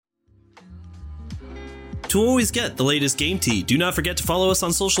To always get the latest Game Tea, do not forget to follow us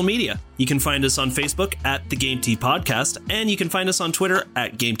on social media. You can find us on Facebook at The Game Tea Podcast, and you can find us on Twitter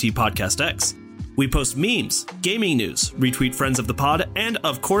at Game Tea Podcast X. We post memes, gaming news, retweet friends of the pod, and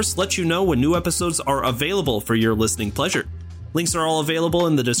of course let you know when new episodes are available for your listening pleasure. Links are all available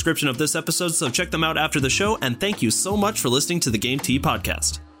in the description of this episode, so check them out after the show, and thank you so much for listening to the Game Tea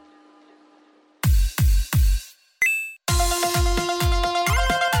Podcast.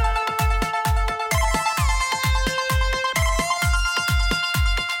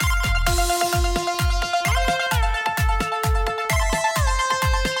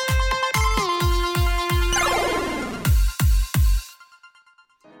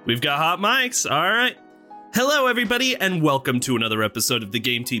 We've got hot mics. All right. Hello, everybody, and welcome to another episode of the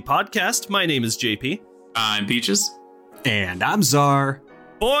Game Tea Podcast. My name is JP. I'm Peaches. And I'm Czar.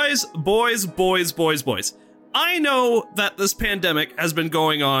 Boys. I know that this pandemic has been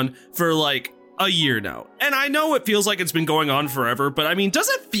going on for like a year now. And I know it feels like it's been going on forever, but I mean, does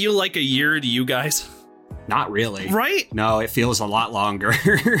it feel like a year to you guys? Not really. Right? No, it feels a lot longer.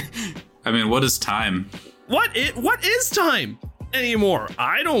 I mean, what is time? What is time anymore?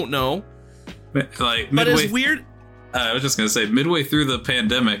 I don't know. Like, but it's weird. I was just going to say, midway through the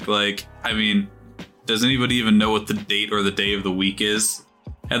pandemic, like, I mean, does anybody even know what the date or the day of the week is?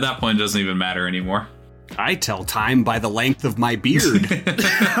 At that point, it doesn't even matter anymore. I tell time by the length of my beard.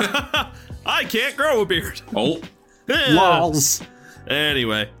 I can't grow a beard. Oh. Lols.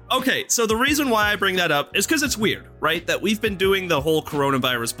 Anyway, okay, so the reason why I bring that up is because it's weird, right? That we've been doing the whole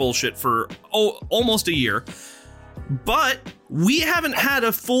coronavirus bullshit for almost a year. But we haven't had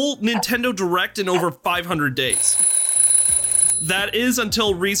a full Nintendo Direct in over 500 days. That is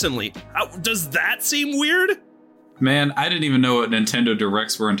until recently. Does that seem weird? Man, I didn't even know what Nintendo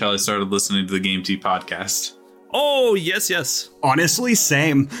Directs were until I started listening to the Game Tea Podcast. Oh, yes. Honestly,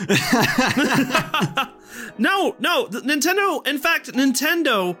 same. No, Nintendo, in fact,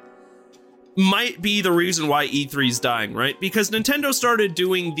 Nintendo might be the reason why E3 is dying, right? Because Nintendo started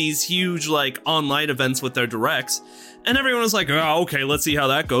doing these huge, like, online events with their directs, and everyone was like, oh, okay, let's see how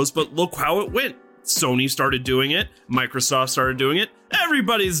that goes, but look how it went. Sony started doing it, Microsoft started doing it,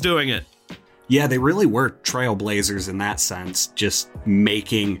 everybody's doing it. Yeah, they really were trailblazers in that sense, just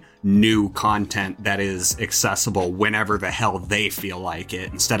making new content that is accessible whenever the hell they feel like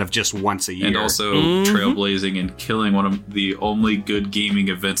it, instead of just once a year. And also trailblazing and killing one of the only good gaming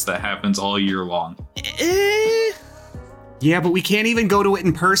events that happens all year long. Yeah, but we can't even go to it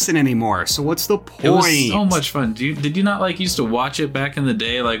in person anymore, so what's the point? It was so much fun. Did you not used to watch it back in the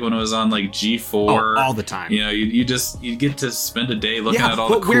day, like when it was on like G4? Oh, all the time. You know, you get to spend a day looking at all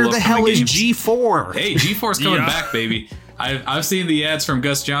the cool but where the hell is games. G4? Hey, G4's coming back, baby. I've seen the ads from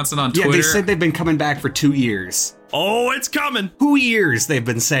Gus Johnson on Twitter. Yeah, they said they've been coming back for 2 years. Oh, it's coming. 2 years they've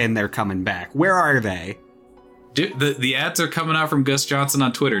been saying they're coming back. Where are they? Dude, the ads are coming out from Gus Johnson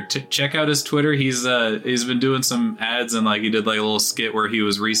on Twitter. Check out his Twitter. He's been doing some ads, and like he did like a little skit where he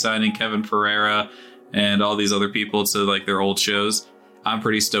was re-signing Kevin Pereira and all these other people to like their old shows. I'm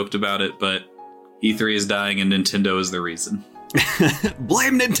pretty stoked about it, but E3 is dying and Nintendo is the reason.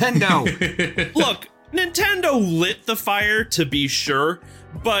 Blame Nintendo. Look, Nintendo lit the fire, to be sure,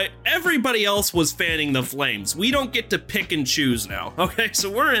 but everybody else was fanning the flames. We don't get to pick and choose now, okay?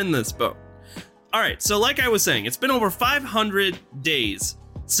 So we're in this boat. All right, so like I was saying, it's been over 500 days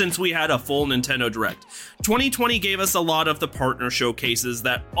since we had a full Nintendo Direct. 2020 gave us a lot of the partner showcases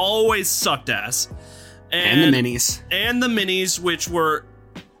that always sucked ass. And the minis. And the minis, which were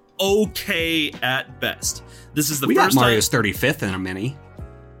okay at best. This is the we first got Mario's time... 35th in a mini.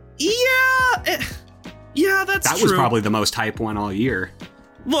 Yeah, that's true. That was probably the most hype one all year.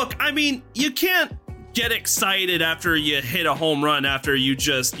 Look, I mean, you can't get excited after you hit a home run after you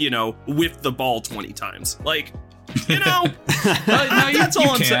just, whip the ball 20 times. Like, that's all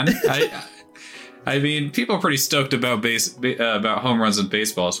I'm saying. I mean, people are pretty stoked about home runs in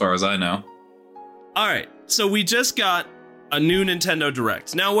baseball, as far as I know. All right, so we just got a new Nintendo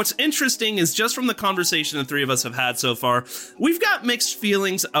Direct. Now, what's interesting is just from the conversation the three of us have had so far, we've got mixed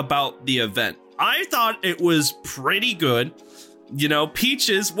feelings about the event. I thought it was pretty good.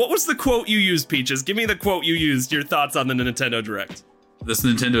 Peaches, what was the quote you used, Peaches? Give me the quote you used, your thoughts on the Nintendo Direct. This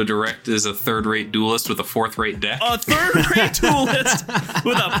Nintendo Direct is a third-rate duelist with a fourth-rate deck. A third-rate duelist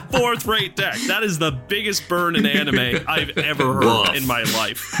with a fourth-rate deck. That is the biggest burn in anime I've ever heard in my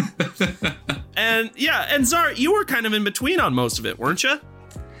life. And Czar, you were kind of in between on most of it, weren't you?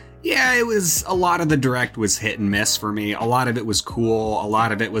 Yeah, it was, a lot of the Direct was hit and miss for me. A lot of it was cool. A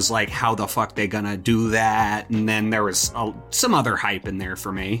lot of it was like, how the fuck they gonna do that? And then there was some other hype in there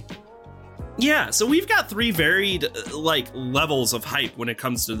for me. Yeah, so we've got three varied levels of hype when it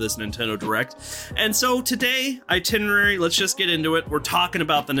comes to this Nintendo Direct. And so today, itinerary, let's just get into it. We're talking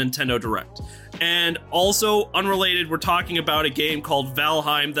about the Nintendo Direct. And also, unrelated, we're talking about a game called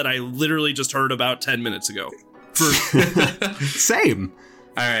Valheim that I literally just heard about 10 minutes ago. Same.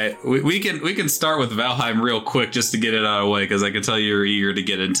 All right, we can start with Valheim real quick just to get it out of the way, because I can tell you're eager to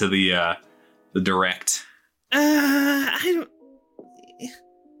get into the Direct. I don't...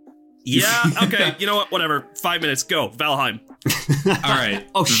 Yeah, okay, you know what, whatever. 5 minutes, go, Valheim. All right.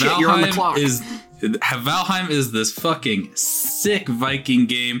 Oh shit, Valheim, you're on the clock. Valheim is this fucking sick Viking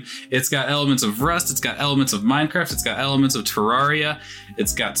game. It's got elements of Rust, it's got elements of Minecraft, it's got elements of Terraria,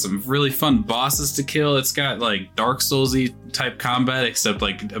 it's got some really fun bosses to kill, it's got like Dark Souls-y type combat, except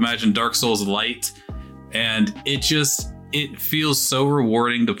like imagine Dark Souls Light, and it feels so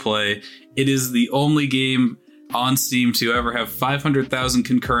rewarding to play. It is the only game on Steam to ever have 500,000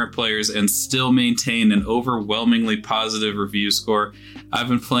 concurrent players and still maintain an overwhelmingly positive review score. I've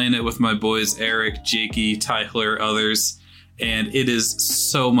been playing it with my boys Eric, Jakey, Tyler, others, and it is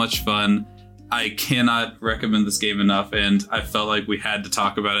so much fun. I cannot recommend this game enough, and I felt like we had to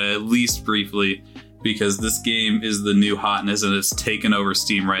talk about it at least briefly because this game is the new hotness and it's taken over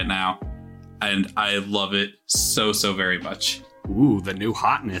Steam right now, and I love it so very much. Ooh, the new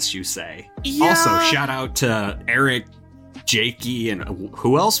hotness, you say? Yeah. Also, shout out to Eric, Jakey, and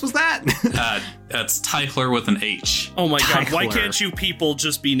who else was that? That's Tyler with an H. Oh my Tyler. God, why can't you people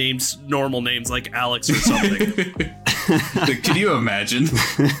just be named normal names like Alex or something? Can you imagine?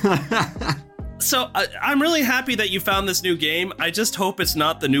 So, I'm really happy that you found this new game. I just hope it's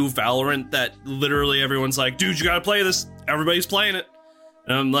not the new Valorant that literally everyone's like, dude, you gotta play this. Everybody's playing it.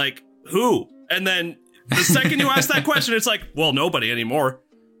 And I'm like, who? And then the second you ask that question, it's like, well, nobody anymore.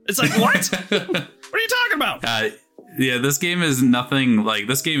 It's like, what? What are you talking about? Yeah, this game is nothing like,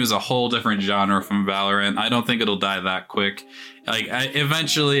 this game is a whole different genre from Valorant. I don't think it'll die that quick. Like,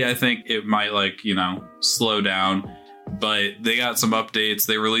 eventually, I think it might, like, you know, slow down. But they got some updates.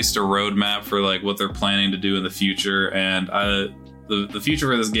 They released a roadmap for, like, what they're planning to do in the future. And the future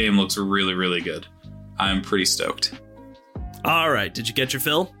for this game looks really, really good. I'm pretty stoked. All right, did you get your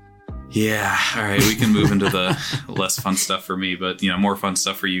fill? Yeah, all right, we can move into the less fun stuff for me, but, you know, more fun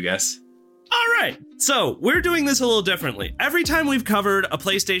stuff for you guys. All right, so we're doing this a little differently. Every time we've covered a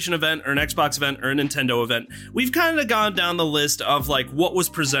PlayStation event or an Xbox event or a Nintendo event, we've kind of gone down the list of like what was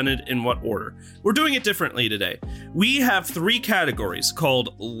presented in what order. We're doing it differently today. We have three categories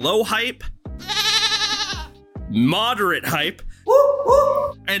called low hype, moderate hype,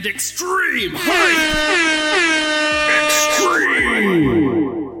 and extreme hype. Extreme.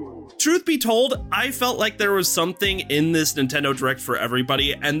 Truth be told, I felt like there was something in this Nintendo Direct for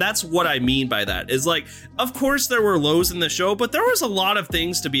everybody, and that's what I mean by that. Is like, of course there were lows in the show, but there was a lot of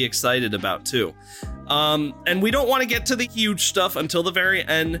things to be excited about too. And we don't want to get to the huge stuff until the very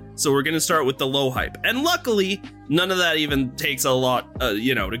end, so we're going to start with the low hype. And luckily, none of that even takes a lot,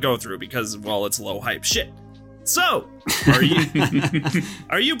 to go through because, well, it's low hype shit. So,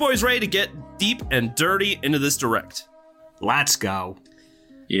 are you boys ready to get deep and dirty into this Direct? Let's go.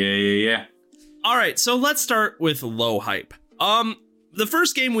 Yeah. All right, so let's start with low hype. The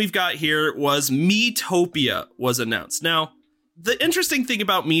first game we've got here was Miitopia was announced. Now, the interesting thing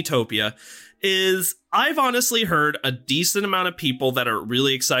about Miitopia is I've honestly heard a decent amount of people that are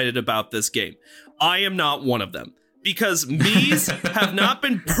really excited about this game. I am not one of them because Miis have not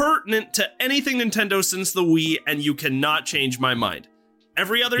been pertinent to anything Nintendo since the Wii, and you cannot change my mind.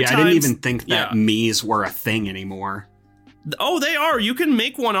 Every other time, I didn't even think that Miis were a thing anymore. Oh, they are. You can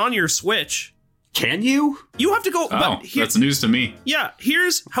make one on your Switch. Can you? You have to go. Oh, that's news to me. Yeah,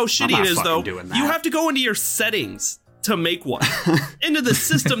 here's how shitty it is, though. You have to go into your settings to make one. Into the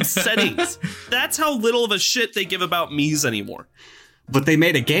system settings. That's how little of a shit they give about Miis anymore. But they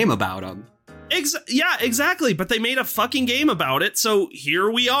made a game about them. Yeah, exactly. But they made a fucking game about it, so here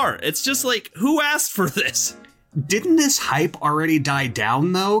we are. It's just like, who asked for this? Didn't this hype already die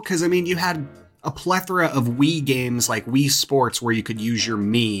down, though? Because, I mean, you had a plethora of Wii games like Wii Sports where you could use your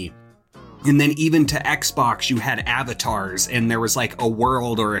Mii. And then even to Xbox, you had avatars, and there was like a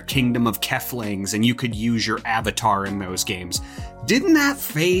world or a kingdom of Keflings, and you could use your avatar in those games. Didn't that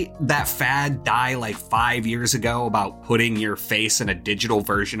fad die like 5 years ago about putting your face in a digital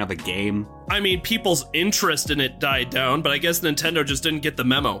version of a game? I mean, people's interest in it died down, but I guess Nintendo just didn't get the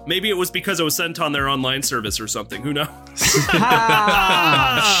memo. Maybe it was because it was sent on their online service or something. Who knows?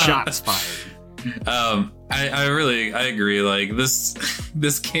 Shots fired. I agree. Like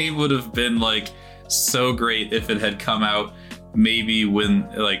this game would have been like so great if it had come out maybe when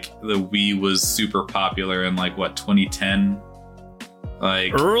like the Wii was super popular in like 2010.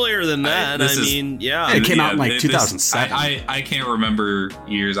 Like earlier than that. It came out in like 2007. I can't remember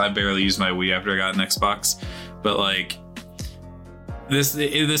years. I barely used my Wii after I got an Xbox, but like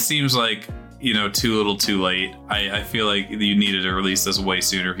this seems like, you know, too little too late. I feel like you needed to release this way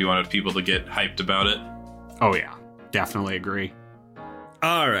sooner if you wanted people to get hyped about it. Oh yeah, definitely agree.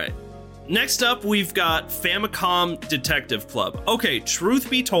 All right. Next up, we've got Famicom Detective Club. Okay, truth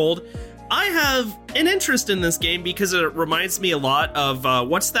be told, I have an interest in this game because it reminds me a lot of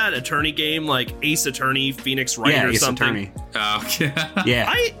what's that attorney game, like Ace Attorney, Phoenix Wright or Ace something. Attorney. Oh, yeah.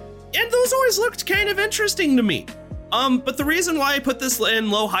 Yeah. And those always looked kind of interesting to me. But the reason why I put this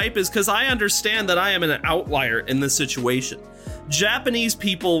in low hype is because I understand that I am an outlier in this situation. Japanese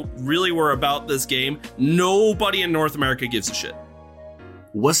people really were about this game. Nobody in North America gives a shit.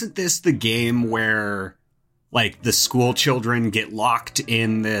 Wasn't this the game where, like, the school children get locked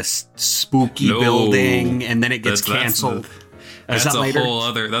in this spooky building and then it gets canceled? That's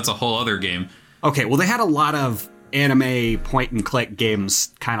a whole other game. Okay, well, they had a lot of anime point and click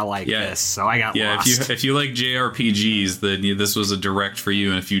games kind of like this, so I got lost. If you like JRPGs, then this was a direct for you,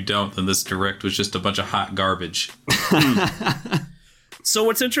 and if you don't, then this direct was just a bunch of hot garbage. So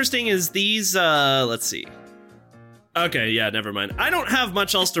what's interesting is these, let's see. Okay, yeah, never mind. I don't have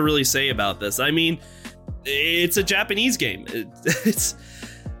much else to really say about this. I mean, it's a Japanese game.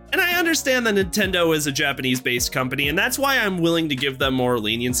 And I understand that Nintendo is a Japanese-based company, and that's why I'm willing to give them more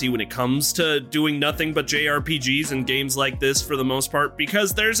leniency when it comes to doing nothing but JRPGs and games like this for the most part,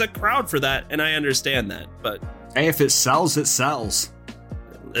 because there's a crowd for that, and I understand that. But hey, if it sells, it sells.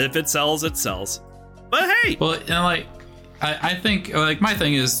 If it sells, it sells. But hey! Well, you know, like, I think, like, my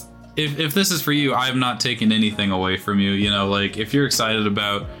thing is, if this is for you, I'm not taking anything away from you. You know, like, if you're excited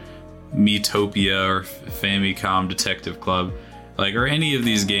about Miitopia or Famicom Detective Club, like, or any of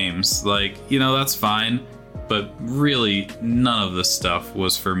these games, like, you know, that's fine. But really, none of this stuff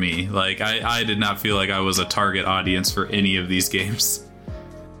was for me. Like, I did not feel like I was a target audience for any of these games.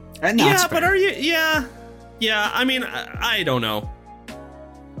 And yeah, but are you? Yeah. I mean, I don't know.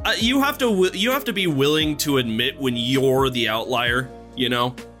 You have to be willing to admit when you're the outlier. You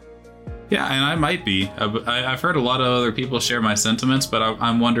know. Yeah, and I might be. I've heard a lot of other people share my sentiments, but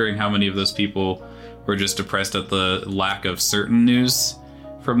I'm wondering how many of those people were just depressed at the lack of certain news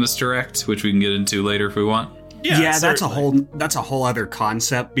from this direct, which we can get into later if we want. Yeah, that's a whole other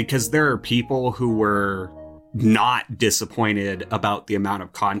concept, because there are people who were not disappointed about the amount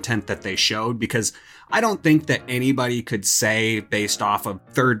of content that they showed, because I don't think that anybody could say, based off of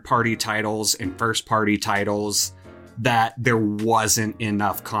third-party titles and first-party titles, that there wasn't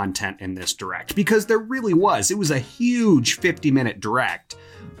enough content in this direct, because there really was. It was a huge 50-minute direct.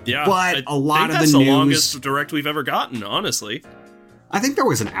 Yeah, but a lot of the that's news, the longest direct we've ever gotten, honestly. I think there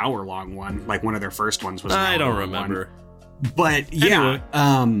was an hour-long one, like one of their first ones was an I don't remember. One. But yeah,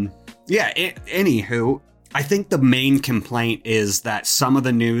 anyway. Anywho, I think the main complaint is that some of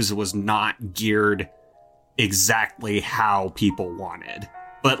the news was not geared exactly how people wanted.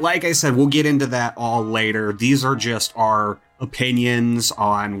 But like I said, we'll get into that all later. These are just our opinions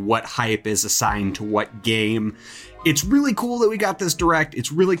on what hype is assigned to what game. It's really cool that we got this direct.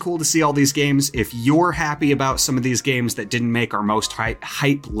 It's really cool to see all these games. If you're happy about some of these games that didn't make our most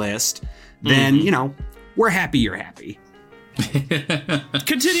hype list, then, you know, we're happy you're happy.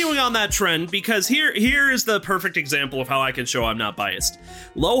 Continuing on that trend, because here is the perfect example of how I can show I'm not biased.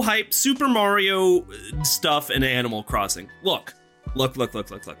 Low hype Super Mario stuff and Animal Crossing. Look.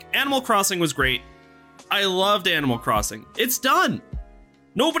 Animal Crossing was great. I loved Animal Crossing. It's done.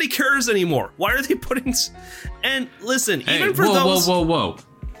 Nobody cares anymore. Why are they putting... And listen, even for those... Whoa.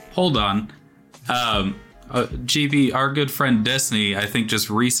 Hold on. GB, our good friend Destiny, I think just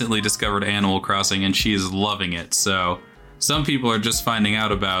recently discovered Animal Crossing, and she is loving it. So some people are just finding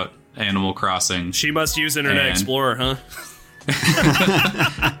out about Animal Crossing. She must use Internet Explorer, huh?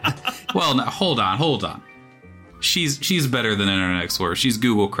 Well, now, hold on. She's better than Internet Explorer. She's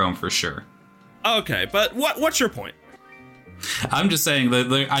Google Chrome for sure. Okay, but what's your point? I'm just saying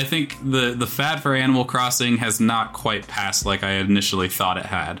that I think the fad for Animal Crossing has not quite passed like I initially thought it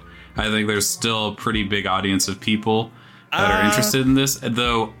had. I think there's still a pretty big audience of people that are interested in this,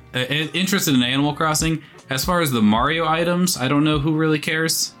 though interested in Animal Crossing. As far as the Mario items, I don't know who really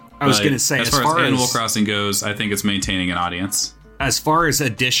cares. I was going to say, as far as Animal Crossing goes, I think it's maintaining an audience. As far as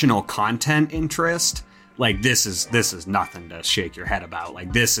additional content interest, like this is nothing to shake your head about.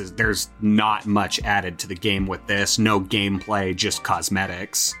 Like there's not much added to the game with this. No gameplay, just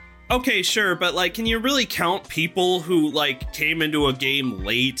cosmetics. Okay, sure, but like, can you really count people who like came into a game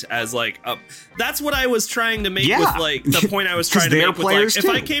late as like that's what I was trying to make with like the point I was trying to make with like, if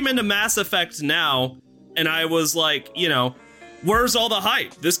I came into Mass Effect now and I was like, you know, Where's all the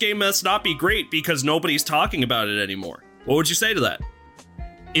hype? This game must not be great because nobody's talking about it anymore. What would you say to that?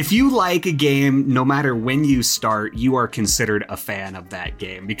 If you like a game, no matter when you start, you are considered a fan of that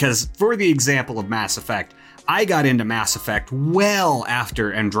game. Because for the example of Mass Effect, I got into Mass Effect well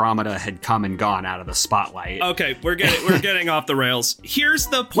after Andromeda had come and gone out of the spotlight. Okay, we're getting off the rails. Here's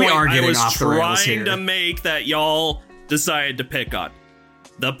the point I was trying to make that y'all decided to pick on.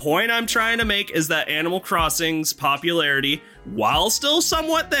 The point I'm trying to make is that Animal Crossing's popularity, while still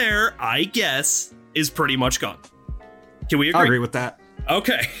somewhat there, I guess, is pretty much gone. Can we agree? I agree with that.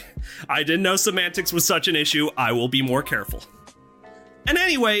 Okay. I didn't know semantics was such an issue. I will be more careful. And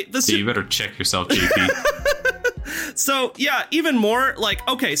anyway, you better check yourself, JP. So, yeah, even more, like,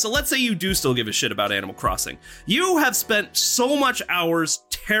 okay, so let's say you do still give a shit about Animal Crossing. You have spent so much hours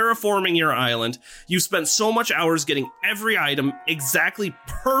terraforming your island. You've spent so much hours getting every item exactly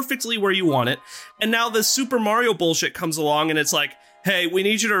perfectly where you want it. And now this Super Mario bullshit comes along and it's like, hey, we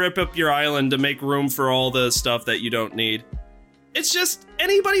need you to rip up your island to make room for all the stuff that you don't need. It's just,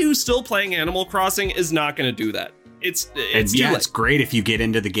 anybody who's still playing Animal Crossing is not going to do that. It's great if you get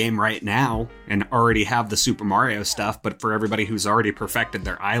into the game right now and already have the Super Mario stuff, but for everybody who's already perfected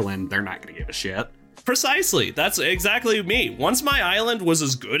their island, they're not going to give a shit. Precisely. That's exactly me. Once my island was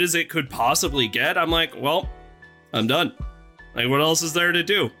as good as it could possibly get, I'm like, well, I'm done. Like, what else is there to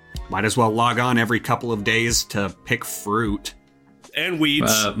do? Might as well log on every couple of days to pick fruit. And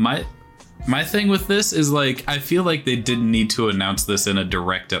weeds. My thing with this is, like, I feel like they didn't need to announce this in a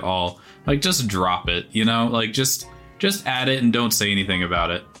direct at all. Like, just drop it, you know? Like, just add it and don't say anything about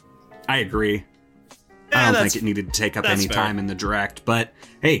it. I agree. I don't think it needed to take up any time in the direct, but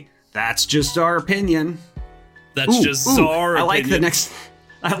hey, that's just our opinion. That's just our opinion.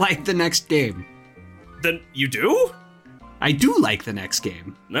 I like the next game. Then you do? I do like the next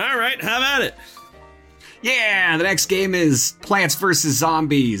game. All right, have at it. Yeah, the next game is Plants vs.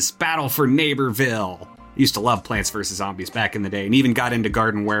 Zombies, Battle for Neighborville. I used to love Plants vs. Zombies back in the day and even got into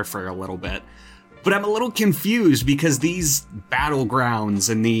Garden Warfare a little bit. But I'm a little confused because these battlegrounds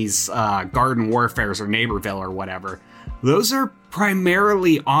and these Garden Warfares or Neighborville or whatever, those are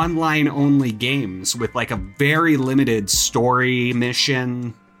primarily online-only games with like a very limited story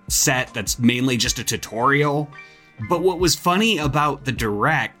mission set that's mainly just a tutorial. But what was funny about the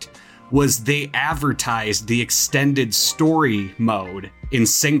Direct was they advertised the extended story mode in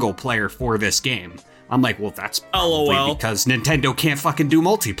single player for this game. I'm like, well, that's probably because Nintendo can't fucking do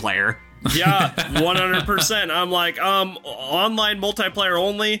multiplayer. Yeah, 100%. I'm like, online multiplayer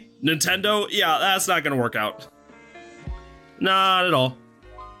only? Nintendo? Yeah, that's not gonna work out. Not at all.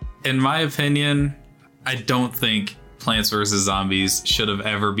 In my opinion, I don't think Plants vs. Zombies should have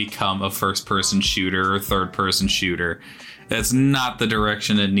ever become a first-person shooter or third-person shooter. That's not the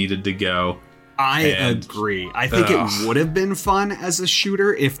direction it needed to go. I agree. I think it would have been fun as a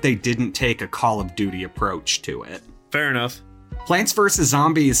shooter if they didn't take a Call of Duty approach to it. Fair enough. Plants vs.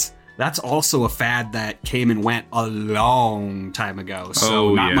 Zombies, that's also a fad that came and went a long time ago,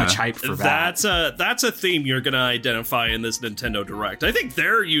 so not much hype for that. That's a theme you're going to identify in this Nintendo Direct. I think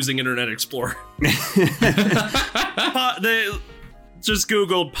they're using Internet Explorer. They just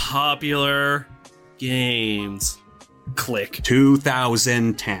Googled popular games. Click.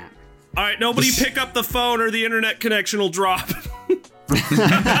 2010. All right, nobody pick up the phone or the internet connection will drop.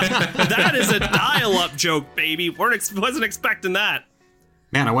 That is a dial-up joke, baby. Wasn't expecting that.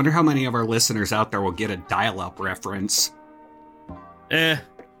 Man, I wonder how many of our listeners out there will get a dial-up reference. I'm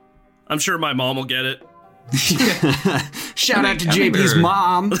sure my mom will get it. Shout out to JP's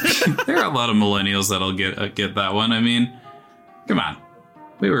mom. There are a lot of millennials that'll get that one. I mean, come on.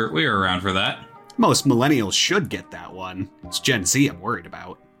 We were around for that. Most millennials should get that one. It's Gen Z I'm worried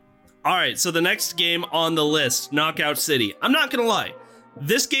about. All right, so the next game on the list, Knockout City. I'm not going to lie.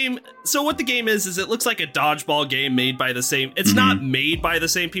 This game, so what the game is it looks like a dodgeball game made by the same, it's not made by the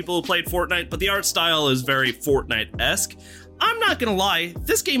same people who played Fortnite, but the art style is very Fortnite-esque. I'm not going to lie,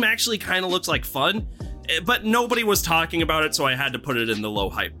 this game actually kind of looks like fun, but nobody was talking about it, so I had to put it in the low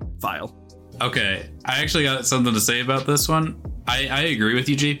hype file. Okay, I actually got something to say about this one. I agree with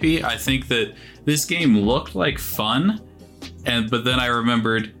you, JP. I think that this game looked like fun, but then I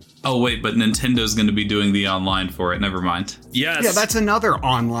remembered, oh wait, but Nintendo's going to be doing the online for it. Never mind. Yes. Yeah, that's another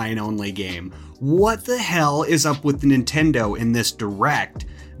online-only game. What the hell is up with Nintendo in this Direct?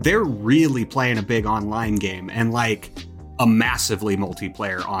 They're really playing a big online game and like a massively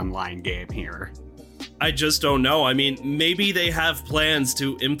multiplayer online game here. I just don't know. I mean, maybe they have plans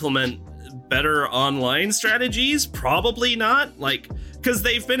to implement better online strategies. Probably not. Like, because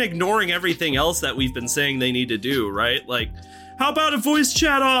they've been ignoring everything else that we've been saying they need to do, right? Like, how about a voice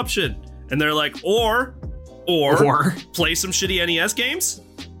chat option? And they're like, or Or play some shitty NES games?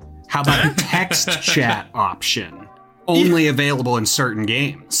 How about a text chat option? Only available in certain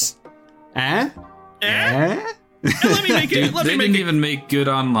games. Let me make it. They didn't even make good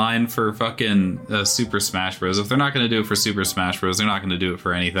online for fucking Super Smash Bros. If they're not going to do it for Super Smash Bros., they're not going to do it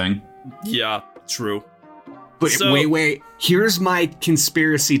for anything. Yeah, true. But wait. Here's my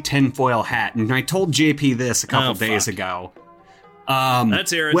conspiracy tinfoil hat. And I told JP this a couple days ago.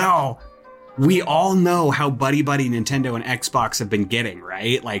 Let's hear it. Well, we all know how buddy-buddy Nintendo and Xbox have been getting,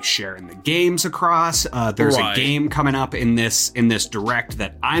 right? Like sharing the games across. There's a game coming up in this Direct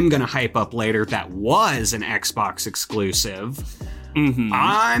that I'm going to hype up later that was an Xbox exclusive. Mm-hmm.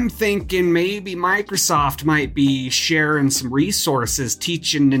 I'm thinking maybe Microsoft might be sharing some resources,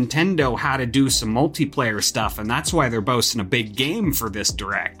 teaching Nintendo how to do some multiplayer stuff, and that's why they're boasting a big game for this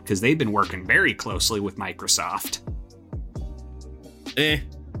Direct, because they've been working very closely with Microsoft. I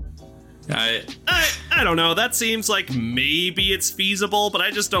don't know. That seems like maybe it's feasible, but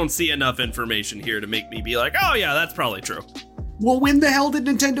I just don't see enough information here to make me be like, oh yeah, that's probably true. Well, when the hell did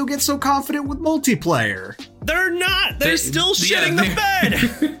Nintendo get so confident with multiplayer? They're not. They're still shitting the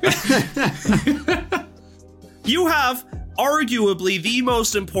bed. You have arguably the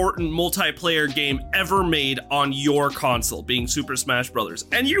most important multiplayer game ever made on your console, being Super Smash Bros.,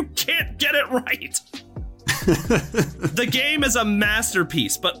 and you can't get it right. The game is a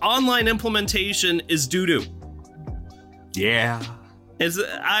masterpiece, but online implementation is doo-doo. Yeah.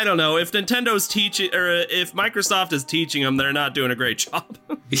 I don't know. If Nintendo's teaching, or if Microsoft is teaching them, they're not doing a great job.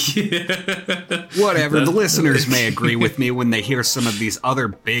 Whatever. The listeners may agree with me when they hear some of these other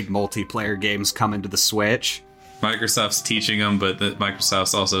big multiplayer games coming to the Switch. Microsoft's teaching them, but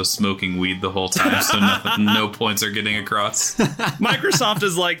Microsoft's also smoking weed the whole time, so no points are getting across. Microsoft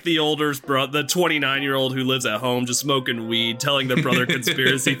is like the older the 29-year-old who lives at home just smoking weed, telling their brother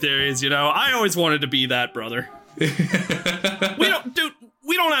conspiracy theories. You know, I always wanted to be that brother. We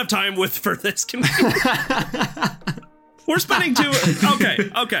don't have time for this. We're spending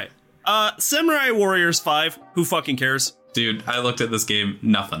okay. Samurai Warriors 5. Who fucking cares? Dude, I looked at this game.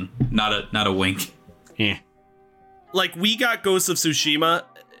 Nothing. Not a wink. Yeah. Like, we got Ghost of Tsushima.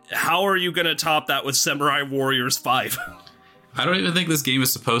 How are you gonna top that with Samurai Warriors 5? I don't even think this game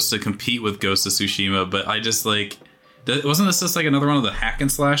is supposed to compete with Ghost of Tsushima, but I just wasn't this just like another one of the hack and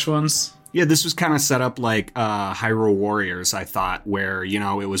slash ones? Yeah, this was kind of set up like Hyrule Warriors, I thought, where, you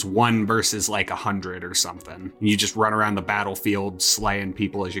know, it was 1 versus like 100 or something. You just run around the battlefield slaying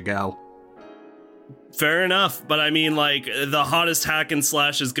people as you go. Fair enough, but I mean, like, the hottest hack and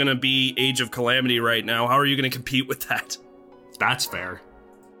slash is gonna be Age of Calamity right now. How are you gonna compete with that? That's fair.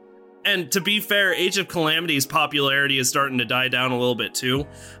 And to be fair, Age of Calamity's popularity is starting to die down a little bit too.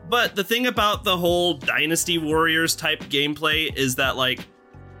 But the thing about the whole Dynasty Warriors type gameplay is that, like,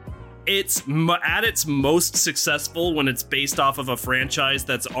 it's at its most successful when it's based off of a franchise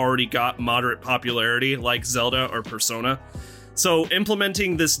that's already got moderate popularity, like Zelda or Persona. So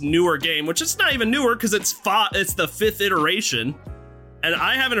implementing this newer game, which is not even newer because it's the 5th iteration, and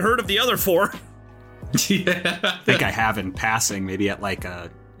I haven't heard of the other 4. Yeah. I think I have in passing, maybe at like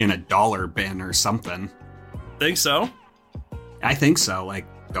in a dollar bin or something. Think so? I think so. Like,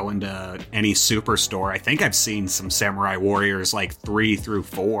 going to any superstore, I think I've seen some Samurai Warriors like 3 through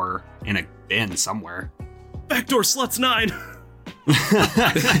 4 in a bin somewhere. Backdoor Sluts 9.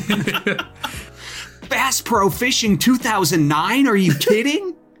 Bass Pro Fishing 2009? Are you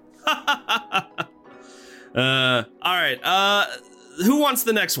kidding? All right. Who wants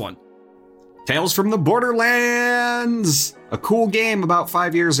the next one? Tales from the Borderlands. A cool game about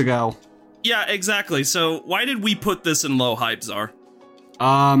 5 years ago. Yeah, exactly. So why did we put this in low hype, Czar?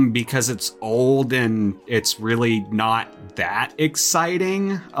 Because it's old and it's really not that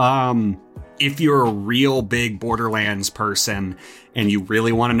exciting. If you're a real big Borderlands person and you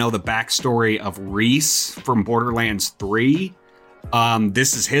really want to know the backstory of Reese from Borderlands 3,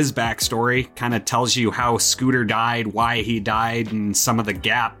 this is his backstory. Kind of tells you how Scooter died, why he died, and some of the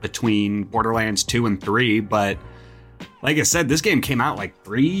gap between Borderlands 2 and 3. But like I said, this game came out like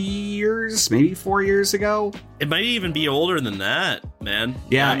 3 years, maybe 4 years ago. It might even be older than that, man.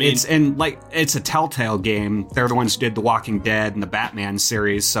 Yeah, I mean, it's a Telltale game. They're the ones who did The Walking Dead and the Batman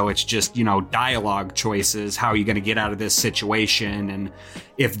series, so it's just, you know, dialogue choices. How are you going to get out of this situation, and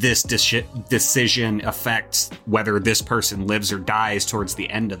if this decision affects whether this person lives or dies towards the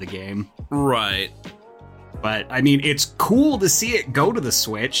end of the game. Right. But, I mean, it's cool to see it go to the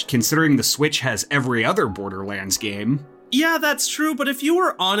Switch, considering the Switch has every other Borderlands game. Yeah, that's true, but if you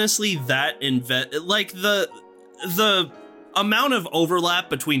were honestly that like, the amount of overlap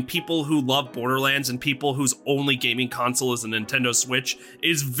between people who love Borderlands and people whose only gaming console is a Nintendo Switch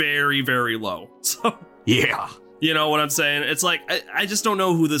is very, very low. So Yeah. You know what I'm saying? It's like, I just don't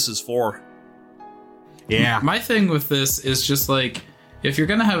know who this is for. Yeah. My thing with this is just like, if you're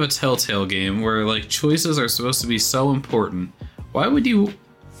gonna have a Telltale game where like choices are supposed to be so important, why would you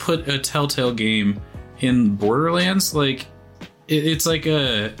put a Telltale game in Borderlands? Like, it's like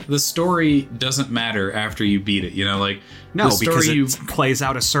the story doesn't matter after you beat it, you know? Like, No, the because story it plays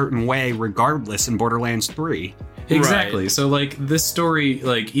out a certain way regardless in Borderlands 3. Exactly. Right. So, like, this story,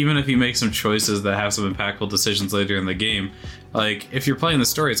 like, even if you make some choices that have some impactful decisions later in the game, like, if you're playing the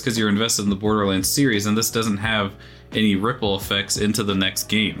story, it's because you're invested in the Borderlands series, and this doesn't have any ripple effects into the next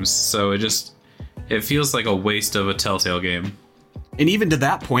games. So it feels like a waste of a Telltale game. And even to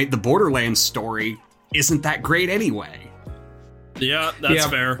that point, the Borderlands story isn't that great anyway. Yeah, that's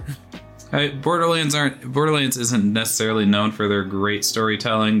fair. Borderlands isn't necessarily known for their great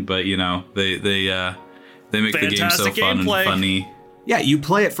storytelling, but, you know, they make the game so fun and funny. Yeah, you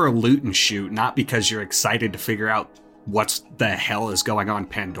play it for a loot and shoot, not because you're excited to figure out what the hell is going on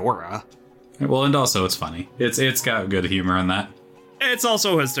Pandora. Well, and also it's funny. It's got good humor in that. It's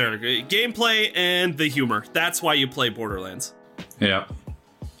also hysterical. Gameplay and the humor. That's why you play Borderlands. Yeah.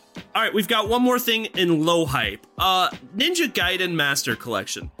 All right, we've got one more thing in low hype. Ninja Gaiden Master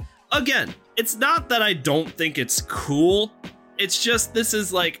Collection. Again, it's not that I don't think it's cool. It's just this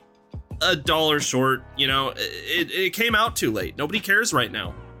is like $1 short. You know, it came out too late. Nobody cares right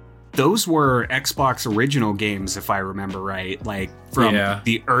now. Those were Xbox original games, if I remember right, like from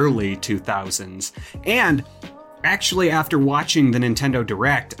the early 2000s. And actually, after watching the Nintendo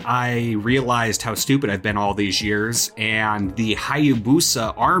Direct, I realized how stupid I've been all these years, and the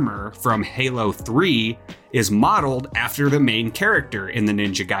Hayabusa armor from Halo 3 is modeled after the main character in the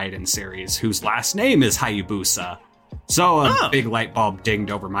Ninja Gaiden series, whose last name is Hayabusa. So a big light bulb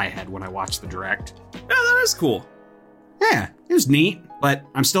dinged over my head when I watched the Direct. Yeah, that is cool. Yeah, it was neat, but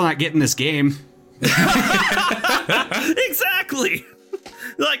I'm still not getting this game. Exactly.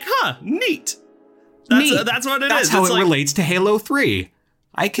 Like, neat. Neat. That's what it is. That's how it's it like, relates to Halo 3.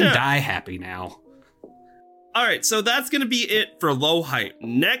 I can die happy now. All right, so that's going to be it for low hype.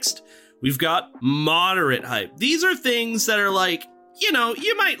 Next, we've got moderate hype. These are things that are like, you know,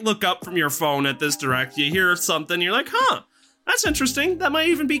 you might look up from your phone at this Direct. You hear something, you're like, that's interesting. That might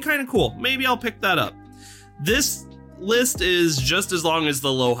even be kind of cool. Maybe I'll pick that up. This list is just as long as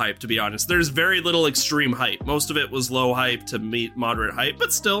the low hype, to be honest. There's very little extreme hype. Most of it was low hype to meet moderate hype,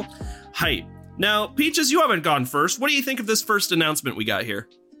 but still hype. Now, Peaches, you haven't gone first. What do you think of this first announcement we got here?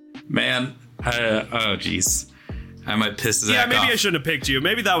 Man, oh jeez, I might piss Zach off. Yeah, maybe I shouldn't have picked you.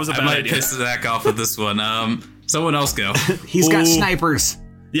 Maybe that was a bad idea. I might piss Zach off with this one. Someone else go. He's got snipers.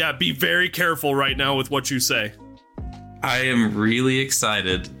 Yeah, be very careful right now with what you say. I am really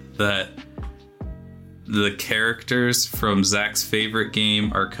excited that the characters from Zach's favorite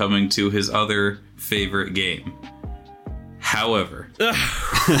game are coming to his other favorite game. However,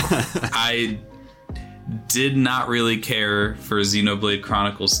 I did not really care for Xenoblade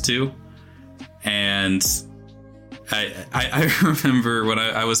Chronicles 2, and I remember when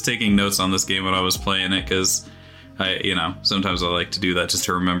I was taking notes on this game when I was playing it, because sometimes I like to do that just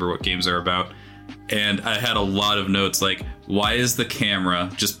to remember what games are about. And I had a lot of notes like, why is the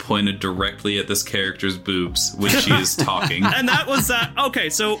camera just pointed directly at this character's boobs when she is talking? And that was that. Okay,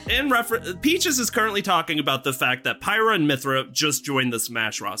 so in reference, Peaches is currently talking about the fact that Pyra and Mithra just joined the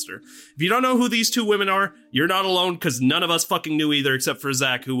Smash roster. If you don't know who these two women are, you're not alone, because none of us fucking knew either, except for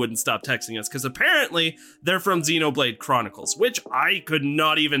Zach, who wouldn't stop texting us, because apparently they're from Xenoblade Chronicles, which I could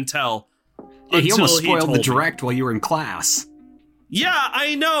not even tell. Yeah, he almost spoiled the Direct while you were in class. Yeah,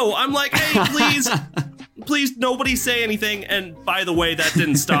 I know. I'm like, hey, please, nobody say anything. And by the way, that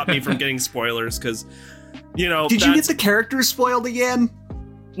didn't stop me from getting spoilers, because, you know. Did you get the characters spoiled again?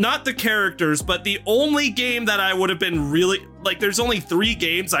 Not the characters, but the only game that I would have been really, like, there's only 3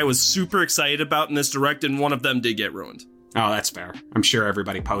 games I was super excited about in this Direct, and one of them did get ruined. Oh, that's fair. I'm sure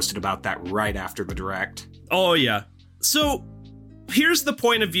everybody posted about that right after the Direct. Oh, yeah. So here's the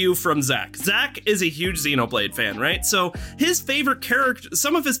point of view from Zach. Zach is a huge Xenoblade fan, right? So his favorite character,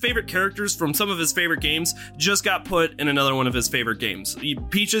 some of his favorite characters from some of his favorite games just got put in another one of his favorite games.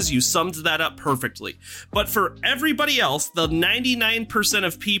 Peaches, you summed that up perfectly. But for everybody else, the 99%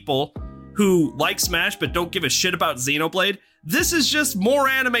 of people who like Smash but don't give a shit about Xenoblade, this is just more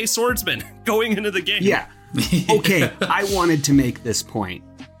anime swordsmen going into the game. Yeah. Okay, I wanted to make this point.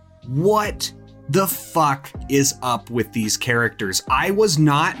 What the fuck is up with these characters? I was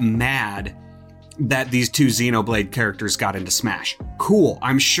not mad that these 2 Xenoblade characters got into Smash. Cool.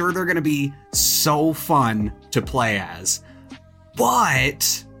 I'm sure they're going to be so fun to play as.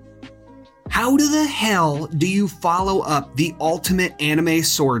 But How the hell do you follow up the ultimate anime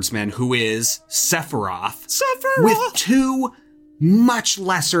swordsman, who is Sephiroth, with two much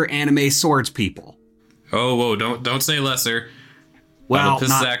lesser anime swords people? Oh, whoa, don't say lesser. Well, that'll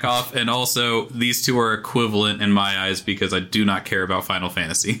piss Zach off, and also these two are equivalent in my eyes because I do not care about Final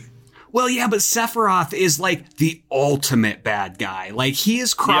Fantasy. Well, yeah, but Sephiroth is like the ultimate bad guy. Like, he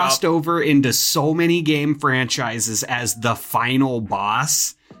is crossed over into so many game franchises as the final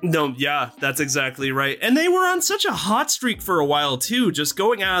boss. No, yeah, that's exactly right. And they were on such a hot streak for a while, too, just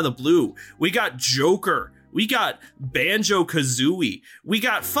going out of the blue. We got Joker. We got Banjo-Kazooie. We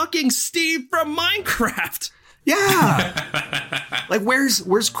got fucking Steve from Minecraft. Yeah. Like,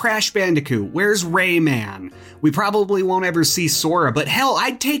 where's Crash Bandicoot? Where's Rayman? We probably won't ever see Sora, but hell,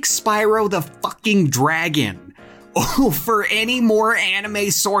 I'd take Spyro the fucking Dragon for any more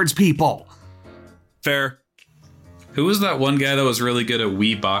anime swords people. Fair. Who was that one guy that was really good at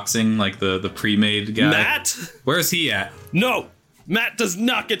Wii boxing, like the pre-made guy? Matt? Where's he at? No, Matt does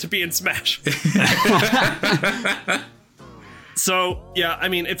not get to be in Smash. So, yeah, I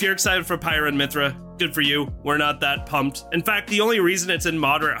mean, if you're excited for Pyra and Mythra, good for you. We're not that pumped. In fact, the only reason it's in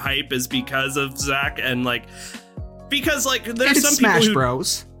moderate hype is because of Zach and, because, there's some Smash people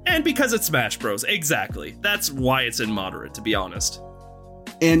Bros. And because it's Smash Bros. Exactly. That's why it's in moderate, to be honest.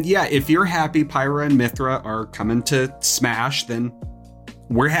 And yeah, if you're happy Pyra and Mythra are coming to Smash, then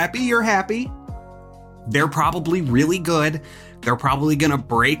we're happy you're happy. They're probably really good. They're probably going to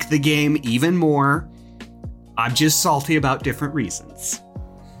break the game even more. I'm just salty about different reasons.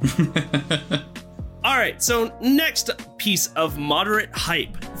 All right, so next piece of moderate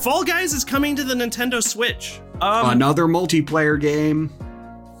hype. Fall Guys is coming to the Nintendo Switch. Another multiplayer game.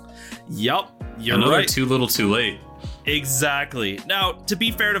 Yup, you're Another right. too little too late. Exactly. Now, to be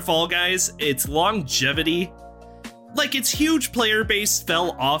fair to Fall Guys, its longevity, its huge player base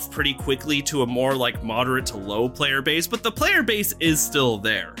fell off pretty quickly to a more moderate to low player base, but the player base is still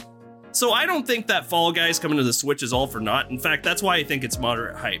there. So I don't think that Fall Guys coming to the Switch is all for naught. In fact, that's why I think it's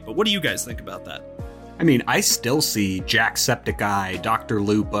moderate hype. But what do you guys think about that? I mean, I still see Jacksepticeye, Dr.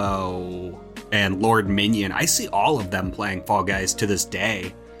 Lupo, and Lord Minion. I see all of them playing Fall Guys to this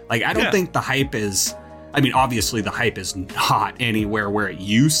day. I don't think the hype is... I mean, obviously the hype is not anywhere where it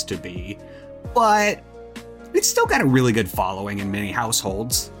used to be, but it's still got a really good following in many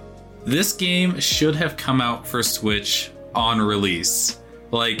households. This game should have come out for Switch on release.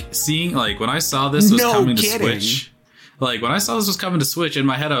 Seeing, when I saw this was coming to Switch, when I saw this was coming to Switch, in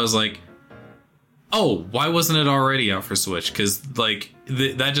my head I was like, oh, why wasn't it already out for Switch? Because,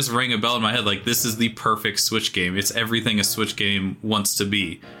 that just rang a bell in my head. This is the perfect Switch game. It's everything a Switch game wants to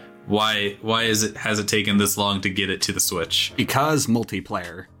be. Why has it taken this long to get it to the Switch? Because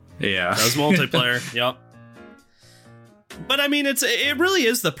multiplayer. Yeah. That was multiplayer, yep. But I mean, it really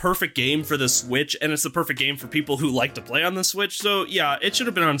is the perfect game for the Switch, and it's the perfect game for people who like to play on the Switch. So yeah, it should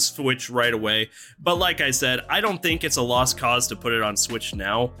have been on Switch right away. But like I said, I don't think it's a lost cause to put it on Switch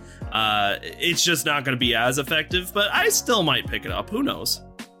now. It's just not going to be as effective, but I still might pick it up. Who knows?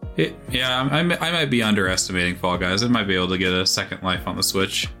 I might be underestimating Fall Guys. It might be able to get a second life on the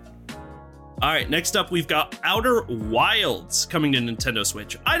Switch. All right, next up, we've got Outer Wilds coming to Nintendo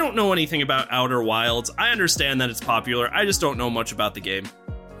Switch. I don't know anything about Outer Wilds. I understand that it's popular. I just don't know much about the game.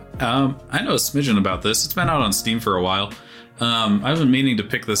 I know a smidgen about this. It's been out on Steam for a while. I've been meaning to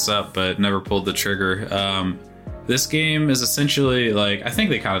pick this up, but never pulled the trigger. This game is essentially I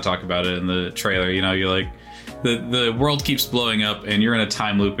think they kind of talk about it in the trailer. You're the world keeps blowing up, and you're in a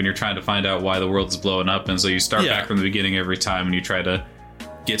time loop, and you're trying to find out why the world is blowing up, and so you start back from the beginning every time, and you try to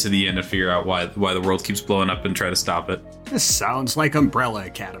get to the end and figure out why the world keeps blowing up and try to stop it. This sounds like Umbrella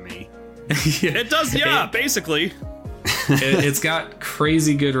Academy. It does, basically. It's got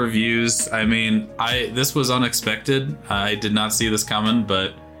crazy good reviews. I mean, this was unexpected. I did not see this coming,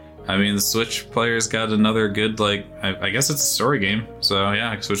 but I mean, the Switch players got another good, I guess it's a story game. So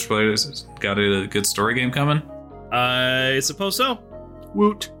yeah, Switch players got a good story game coming. I suppose so.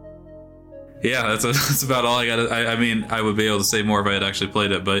 Woot. Yeah, that's about all I got. I mean, I would be able to say more if I had actually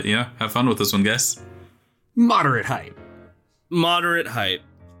played it, but yeah, have fun with this one, guys. Moderate hype. Moderate hype.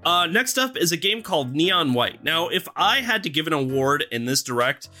 Next up is a game called Neon White. Now, if I had to give an award in this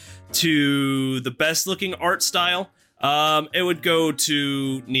direct to the best looking art style, it would go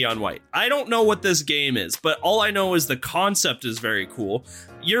to Neon White. I don't know what this game is, but all I know is the concept is very cool.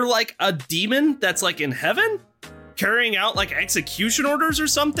 You're like a demon that's in heaven, carrying out execution orders or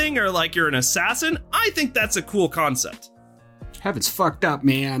something, or you're an assassin. I think that's a cool concept. Heaven's fucked up,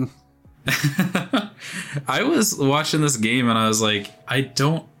 man. I was watching this game and I was like, I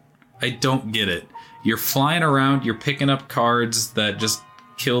don't get it. You're flying around, you're picking up cards that just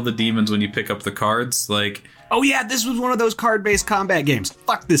kill the demons when you pick up the cards. Like, oh yeah, this was one of those card-based combat games.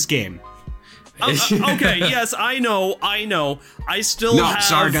 Fuck this game. Okay, yes, I know. I still have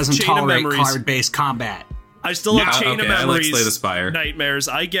Xar doesn't Chain tolerate of Memories. card-based combat. I still have Chain of I like Memories. Slay the Spire. Nightmares.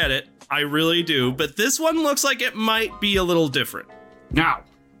 I get it. I really do. But this one looks like it might be a little different. No.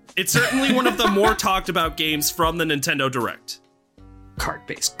 It's certainly one of the more talked about games from the Nintendo Direct.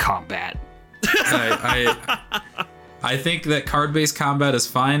 Card-based combat. I think that card-based combat is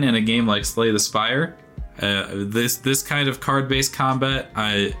fine in a game like Slay the Spire. This kind of card-based combat,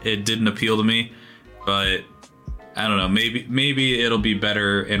 it didn't appeal to me, but I don't know. Maybe it'll be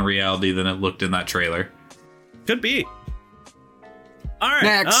better in reality than it looked in that trailer. Could be. All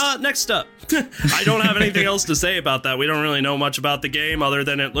right. Next up. I don't have anything else to say about that. We don't really know much about the game other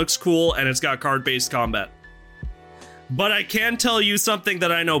than it looks cool and it's got card-based combat. But I can tell you something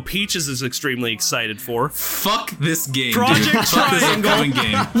that I know Peaches is extremely excited for. Fuck this game, Project dude. Fuck this upcoming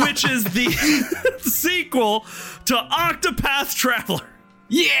game. Which is the sequel to Octopath Traveler.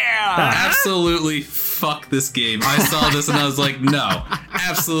 Yeah! Absolutely fuck this game. I saw this and I was like, no,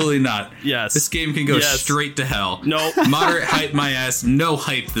 absolutely not. Yes. This game can go straight to hell. No. Moderate hype my ass, no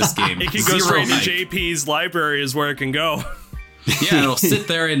hype this game. It can go straight to hype. JP's library is where it can go. Yeah, it'll sit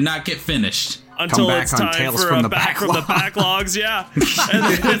there and not get finished. Until it's time for a back from the backlogs, yeah. And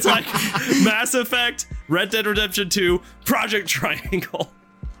then it's like Mass Effect, Red Dead Redemption 2, Project Triangle.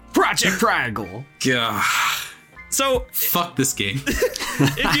 Project Triangle. God. So fuck this game.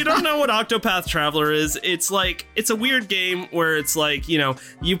 If you don't know what Octopath Traveler is, it's a weird game where it's like, you know,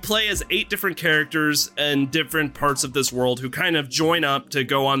 you play as 8 different characters in different parts of this world who kind of join up to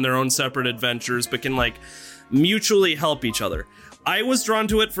go on their own separate adventures, but can like mutually help each other. I was drawn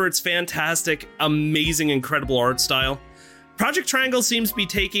to it for its fantastic, amazing, incredible art style. Project Triangle seems to be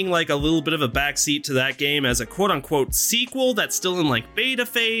taking like a little bit of a backseat to that game as a quote-unquote sequel that's still in like beta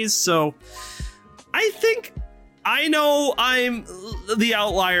phase, so I know I'm the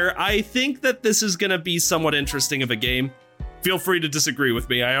outlier. I think that this is going to be somewhat interesting of a game. Feel free to disagree with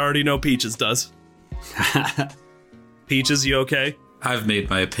me. I already know Peaches does. Peaches, you okay? I've made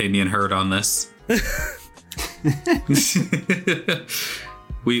my opinion heard on this.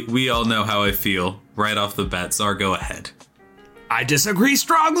 We all know how I feel. Right off the bat, Xar, go ahead. I disagree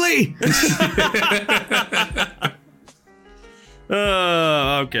strongly!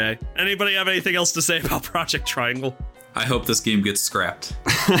 Okay. Anybody have anything else to say about Project Triangle? I hope this game gets scrapped.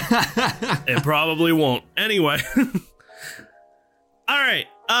 It probably won't. Anyway. All right.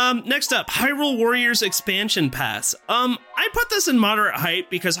 Next up, Hyrule Warriors Expansion Pass. I put this in moderate hype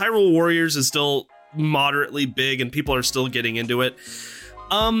because Hyrule Warriors is still moderately big and people are still getting into it.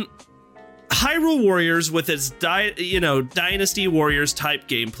 Hyrule Warriors with its Dynasty Warriors type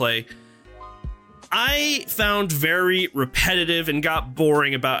gameplay, I found very repetitive and got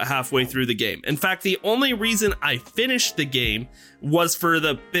boring about halfway through the game. In fact, the only reason I finished the game was for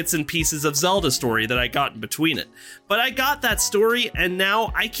the bits and pieces of Zelda story that I got in between it. But I got that story, and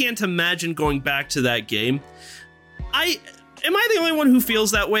now I can't imagine going back to that game. Am I the only one who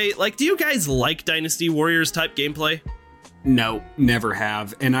feels that way? Like, do you guys like Dynasty Warriors type gameplay? No, never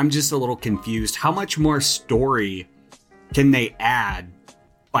have. And I'm just a little confused. How much more story can they add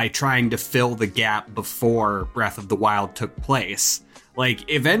by trying to fill the gap before Breath of the Wild took place? Like,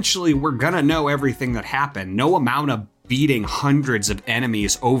 eventually we're gonna know everything that happened. No amount of beating hundreds of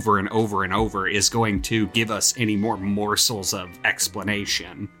enemies over and over and over is going to give us any more morsels of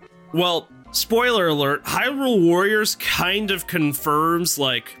explanation. Well, spoiler alert, Hyrule Warriors kind of confirms,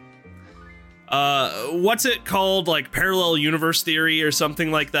 like, what's it called? Like, parallel universe theory or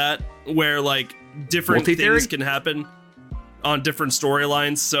something like that, where, like, different things can happen on different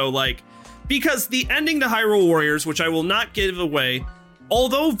storylines. So, like, because the ending to Hyrule Warriors, which I will not give away,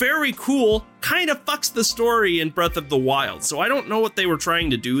 although very cool, kind of fucks the story in Breath of the Wild. So I don't know what they were trying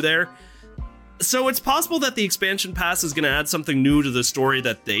to do there. So it's possible that the expansion pass is going to add something new to the story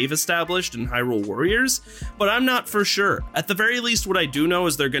that they've established in Hyrule Warriors, but I'm not for sure. At the very least, what I do know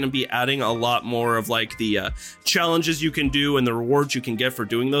is they're going to be adding a lot more of like the challenges you can do and the rewards you can get for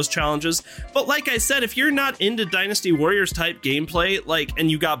doing those challenges. But like I said, if you're not into Dynasty Warriors type gameplay, like, and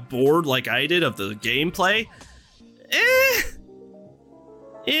you got bored like I did of the gameplay,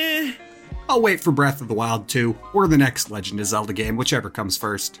 I'll wait for Breath of the Wild 2 or the next Legend of Zelda game, whichever comes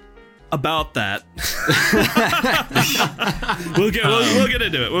first. About that. We'll get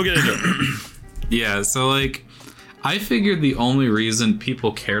into it. Yeah, so like, I figured the only reason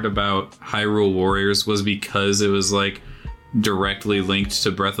people cared about Hyrule Warriors was because it was like directly linked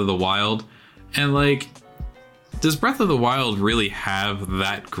to Breath of the Wild. And like, does Breath of the Wild really have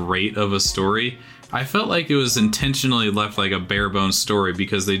that great of a story? I felt like it was intentionally left like a bare bones story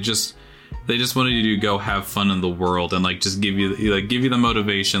because they just wanted you to go have fun in the world and like just give you the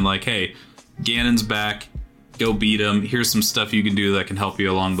motivation, like, hey, Ganon's back, go beat him, here's some stuff you can do that can help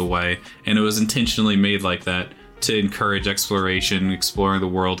you along the way. And it was intentionally made like that to encourage exploration, exploring the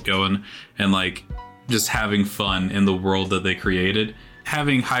world, going and like just having fun in the world that they created.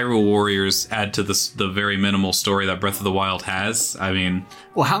 Having Hyrule Warriors add to the very minimal story that Breath of the Wild has, I mean...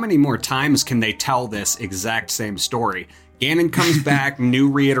 Well, how many more times can they tell this exact same story? Ganon comes back, new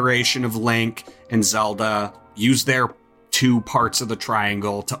reiteration of Link and Zelda, use their 2 parts of the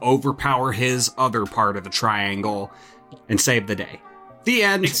triangle to overpower his other part of the triangle and save the day. The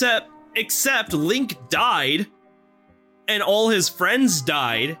end. Except Link died, and all his friends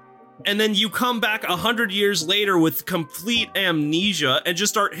died, and then you come back 100 years later with complete amnesia and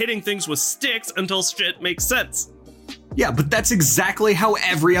just start hitting things with sticks until shit makes sense. Yeah, but that's exactly how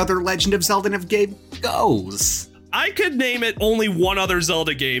every other Legend of Zelda game goes. I could name it only one other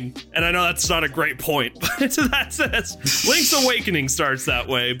Zelda game, and I know that's not a great point, but that says Link's Awakening starts that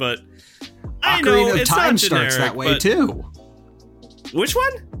way, but I know Ocarina of it's Time not generic, starts that way too. Which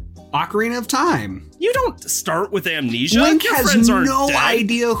one? Ocarina of Time. You don't start with amnesia. Link Your has friends aren't no dead.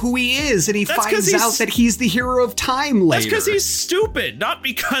 idea who he is, and he finds out that he's the hero of time later. That's because he's stupid, not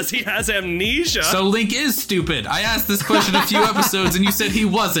because he has amnesia. So Link is stupid. I asked this question a few episodes, and you said he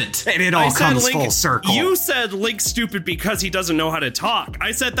wasn't. And it all comes full circle. You said Link's stupid because he doesn't know how to talk.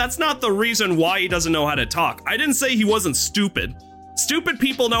 I said that's not the reason why he doesn't know how to talk. I didn't say he wasn't stupid. Stupid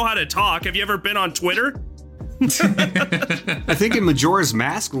people know how to talk. Have you ever been on Twitter? I think in Majora's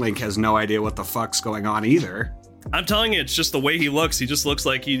Mask, Link has no idea what the fuck's going on either. I'm telling you, it's just the way he looks. He just looks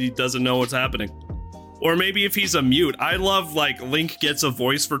like he doesn't know what's happening. Or maybe if he's a mute. I love, like, Link gets a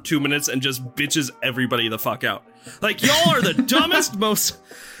voice for 2 minutes and just bitches everybody the fuck out. Like, y'all are the dumbest, most...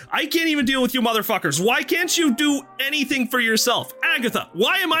 I can't even deal with you motherfuckers. Why can't you do anything for yourself? Agatha,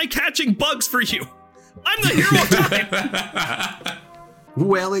 why am I catching bugs for you? I'm the hero of time!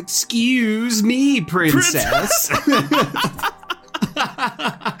 Well, excuse me, princess.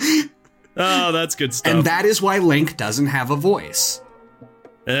 Oh, that's good stuff. And that is why Link doesn't have a voice.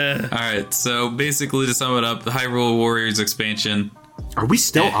 All right, so basically to sum it up, the Hyrule Warriors expansion. Are we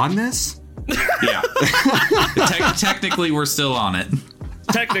still on this? Yeah. Technically, we're still on it.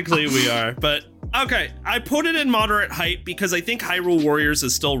 Technically, we are, but okay. I put it in moderate hype because I think Hyrule Warriors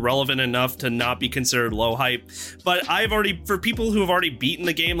is still relevant enough to not be considered low hype. But for people who have already beaten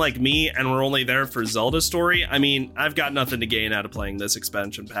the game like me and were only there for Zelda's story, I mean, I've got nothing to gain out of playing this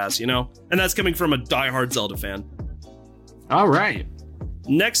expansion pass, you know? And that's coming from a diehard Zelda fan. All right.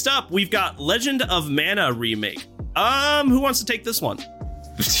 Next up, we've got Legend of Mana remake. Who wants to take this one?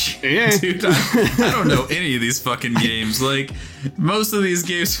 Dude, I don't know any of these fucking games. Like, most of these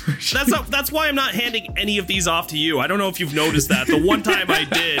games That's why I'm not handing any of these off to you. I don't know if you've noticed that. The one time I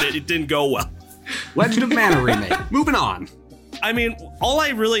did, it didn't go well. Legend of Mana remake. Moving on. I mean, all I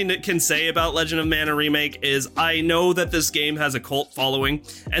really can say about Legend of Mana Remake is I know that this game has a cult following,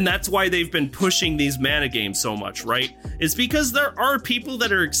 and that's why they've been pushing these Mana games so much, right? It's because there are people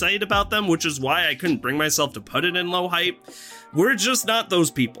that are excited about them, which is why I couldn't bring myself to put it in low hype. We're just not those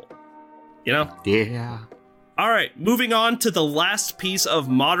people, you know? Yeah. All right, moving on to the last piece of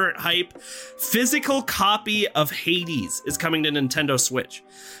moderate hype. Physical copy of Hades is coming to Nintendo Switch.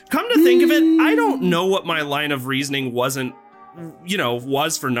 Come to think of it, I don't know what my line of reasoning was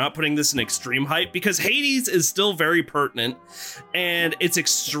for not putting this in extreme hype, because Hades is still very pertinent and it's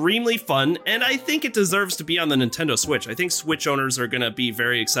extremely fun, and I think it deserves to be on the Nintendo Switch. I think Switch owners are going to be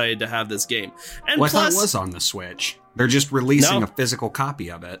very excited to have this game. And I thought it was on the Switch. They're just releasing No. a physical copy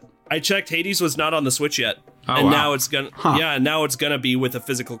of it. I checked, Hades was not on the Switch yet. Oh, and wow. now it's gonna be with a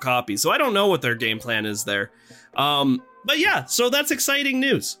physical copy. So I don't know what their game plan is there. But yeah, so that's exciting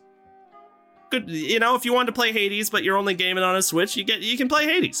news. Good, if you want to play Hades, but you're only gaming on a Switch, you can play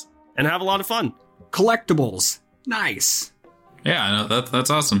Hades and have a lot of fun. Collectibles. Nice. Yeah, no, that's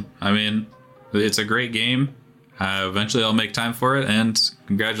awesome. I mean, it's a great game. Eventually I'll make time for it, and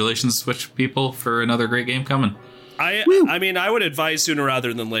congratulations, Switch people, for another great game coming. I mean, I would advise sooner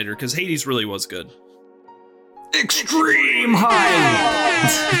rather than later, because Hades really was good. Extreme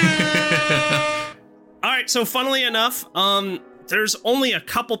hype. All right, so funnily enough, there's only a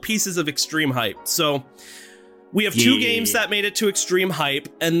couple pieces of extreme hype. So we have two games that made it to extreme hype,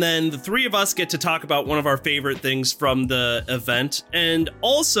 and then the three of us get to talk about one of our favorite things from the event. And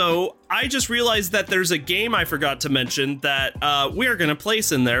also, I just realized that there's a game I forgot to mention that we're going to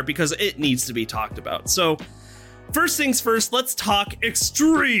place in there because it needs to be talked about. So first things first, let's talk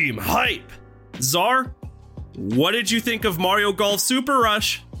extreme hype. Czar, what did you think of Mario Golf Super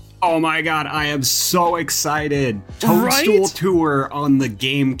Rush? Oh my god, I am so excited. Toadstool Tour on the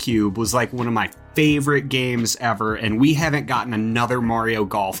GameCube was like one of my favorite games ever, and we haven't gotten another Mario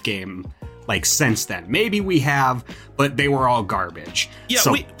Golf game like since then. Maybe we have, but they were all garbage. Yeah,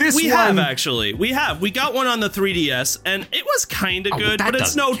 so we have actually. We got one on the 3DS, and it was kind of good, but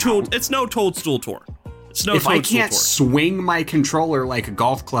it's no Toadstool Tour. It's no. If I can't swing my controller like a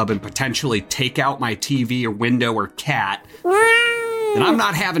golf club and potentially take out my TV or window or cat, then I'm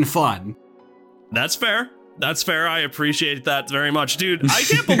not having fun. That's fair. That's fair. I appreciate that very much. Dude, I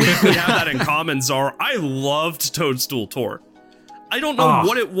can't believe we have that in common, Czar. I loved Toadstool Tour. I don't know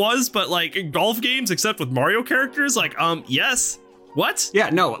what it was, but like golf games except with Mario characters, like, yes. What? Yeah,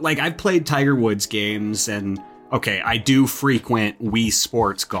 no, like I've played Tiger Woods games, and okay, I do frequent Wii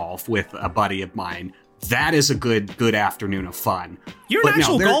Sports Golf with a buddy of mine. That is a good afternoon of fun. You're an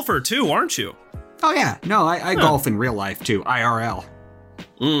actual golfer too, aren't you? Oh yeah, no, I golf in real life too, IRL.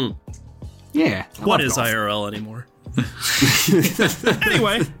 Yeah. What is golf. IRL anymore?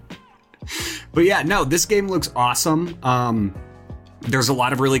 Anyway. But yeah, no, this game looks awesome. There's a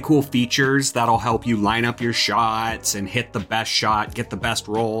lot of really cool features that'll help you line up your shots and hit the best shot, get the best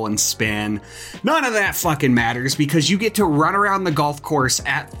roll and spin. None of that fucking matters because you get to run around the golf course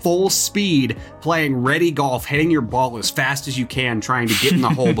at full speed, playing ready golf, hitting your ball as fast as you can, trying to get in the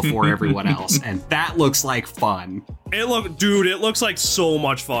hole before everyone else. And that looks like fun. It looks like so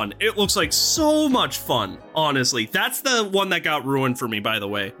much fun. It looks like so much fun, honestly. That's the one that got ruined for me, by the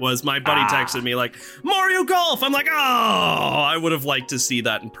way, was my buddy texted me like, Mario Golf! I'm like, oh, I would have liked to see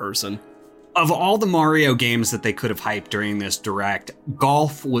that in person. Of all the Mario games that they could have hyped during this Direct,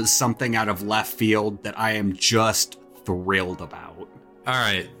 Golf was something out of left field that I am just thrilled about. All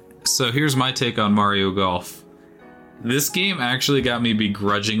right, so here's my take on Mario Golf. This game actually got me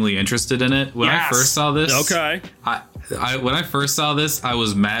begrudgingly interested in it. When I first saw this, when I first saw this, I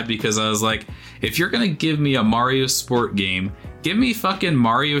was mad because I was like, if you're gonna give me a Mario Sport game, give me fucking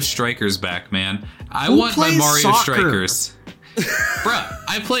Mario Strikers back, man. I want my Mario Strikers. Bruh,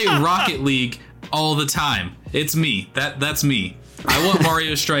 I play Rocket League all the time. It's me. That's me. I want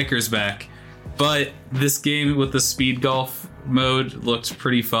Mario Strikers back. But this game with the speed golf mode looked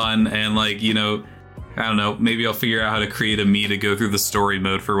pretty fun, and like, you know, I don't know, maybe I'll figure out how to create a me to go through the story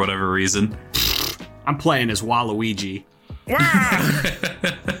mode for whatever reason. I'm playing as Waluigi.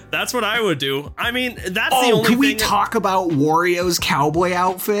 That's what I would do. I mean, that's the only thing. Can we talk about Wario's cowboy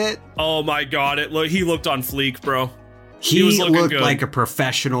outfit? Oh my god, he looked on fleek, bro. He was looked good. Like a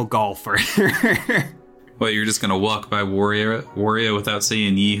professional golfer. What, you're just gonna walk by Wario without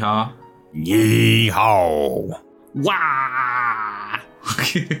saying yeehaw? Yeehaw. Wah!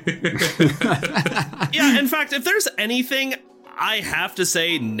 Yeah, in fact, if there's anything I have to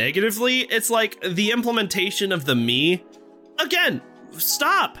say negatively, it's like the implementation of the me. Again,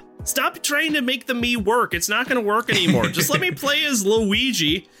 stop trying to make the me work. It's not going to work anymore. Just let me play as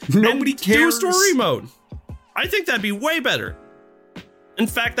Luigi. Nobody cares. Do a story mode. I think that'd be way better. In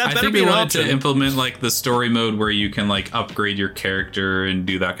fact, that better be an option. I think they wanted to implement like the story mode where you can like upgrade your character and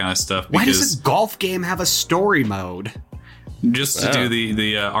do that kind of stuff. Why does a golf game have a story mode? Just to do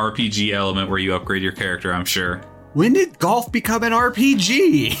the RPG element where you upgrade your character, I'm sure. When did golf become an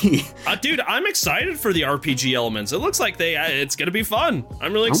RPG? Dude, I'm excited for the RPG elements. It looks like it's going to be fun.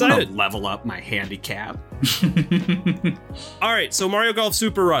 I'm really excited. I'm gonna level up my handicap. All right, so Mario Golf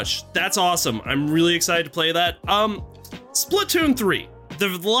Super Rush. That's awesome. I'm really excited to play that. Splatoon 3. The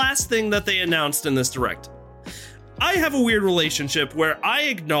last thing that they announced in this Direct. I have a weird relationship where I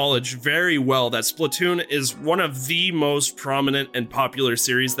acknowledge very well that Splatoon is one of the most prominent and popular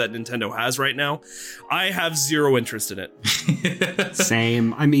series that Nintendo has right now. I have zero interest in it.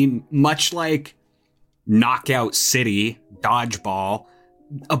 Same. I mean, much like Knockout City, Dodgeball,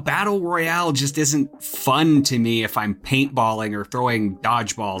 a battle royale just isn't fun to me if I'm paintballing or throwing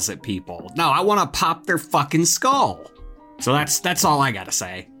dodgeballs at people. No, I want to pop their fucking skull. So that's all I gotta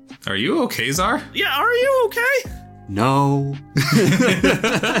say. Are you okay, Czar? Yeah, are you okay? No.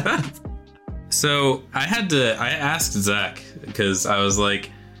 So I asked Zach because I was like,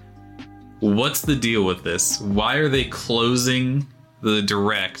 what's the deal with this? Why are they closing the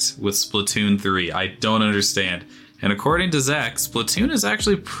Direct with Splatoon 3? I don't understand. And according to Zach, Splatoon is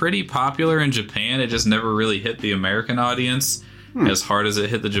actually pretty popular in Japan. It just never really hit the American audience as hard as it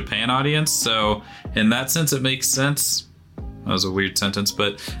hit the Japan audience. So in that sense, it makes sense. That was a weird sentence,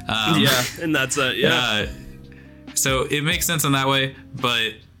 but yeah, and that's yeah. So it makes sense in that way,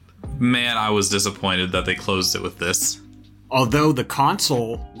 but man, I was disappointed that they closed it with this. Although the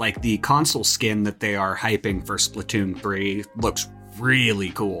console skin that they are hyping for Splatoon 3 looks really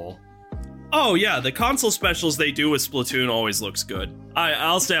cool. Oh yeah, the console specials they do with Splatoon always looks good.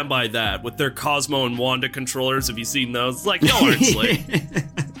 I'll stand by that. With their Cosmo and Wanda controllers, have you seen those? It's like, no, aren't slick.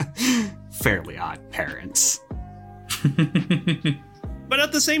 Fairly Odd Parents. But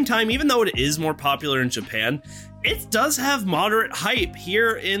at the same time, even though it is more popular in Japan, it does have moderate hype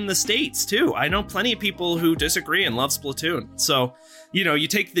here in the States, too. I know plenty of people who disagree and love Splatoon. So, you know, you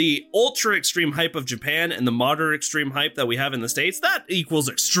take the ultra extreme hype of Japan and the moderate extreme hype that we have in the States, that equals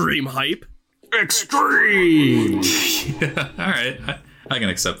extreme hype. Extreme! Yeah, all right, I can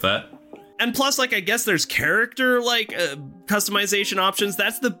accept that. And plus, like, I guess there's character, customization options.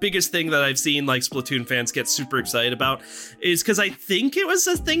 That's the biggest thing that I've seen, like, Splatoon fans get super excited about, is because I think it was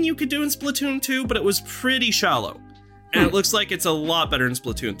a thing you could do in Splatoon 2, but it was pretty shallow. And it looks like it's a lot better in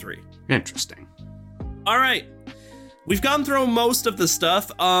Splatoon 3. Interesting. All right. We've gone through most of the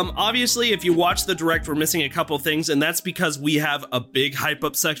stuff. Obviously, if you watch the Direct, we're missing a couple things, and that's because we have a big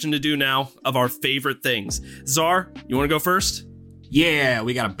hype-up section to do now of our favorite things. Czar, you want to go first? Yeah,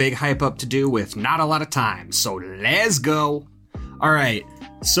 we got a big hype up to do with not a lot of time, so let's go. All right,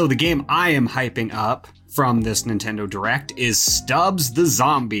 so the game I am hyping up from this Nintendo Direct is Stubbs the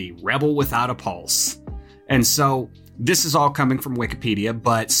Zombie, Rebel Without a Pulse. And so this is all coming from Wikipedia,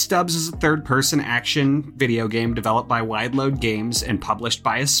 but Stubbs is a third-person action video game developed by Wide Load Games and published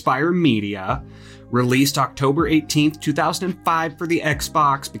by Aspyr Media. Released October 18th, 2005 for the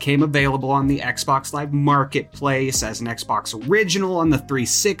Xbox, became available on the Xbox Live Marketplace as an Xbox original on the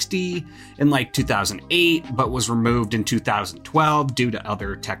 360 in 2008, but was removed in 2012 due to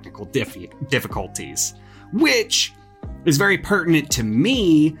other technical difficulties. Which is very pertinent to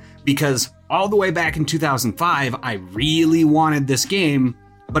me because all the way back in 2005, I really wanted this game,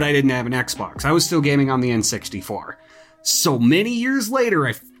 but I didn't have an Xbox. I was still gaming on the N64. So many years later,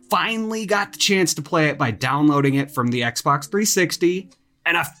 I finally got the chance to play it by downloading it from the Xbox 360,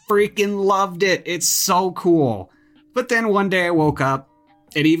 and I freaking loved it. It's so cool. But then one day I woke up,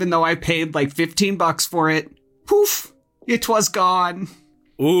 and even though I paid $15 for it, poof, it was gone.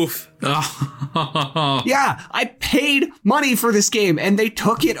 Oof. Yeah, I paid money for this game, and they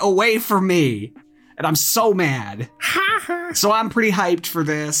took it away from me. And I'm so mad. So I'm pretty hyped for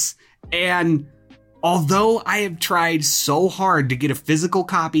this, and although I have tried so hard to get a physical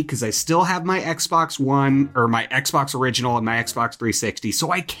copy because I still have my Xbox One or my Xbox Original and my Xbox 360,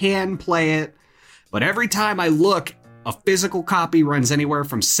 so I can play it. But every time I look, a physical copy runs anywhere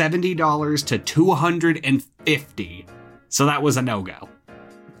from $70 to $250. So that was a no-go.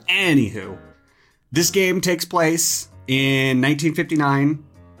 Anywho, this game takes place in 1959.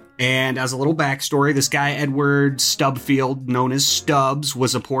 And as a little backstory, this guy, Edward Stubfield, known as Stubbs,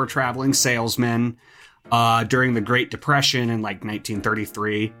 was a poor traveling salesman during the Great Depression in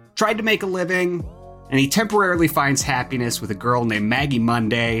 1933. Tried to make a living, and he temporarily finds happiness with a girl named Maggie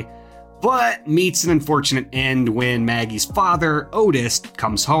Monday, but meets an unfortunate end when Maggie's father, Otis,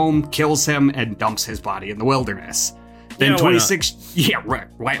 comes home, kills him, and dumps his body in the wilderness. Then 26... Yeah, right.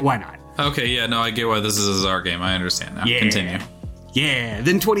 Why not? Okay, yeah, no, I get why this is a Czar game. I understand now. Yeah. Continue. Yeah,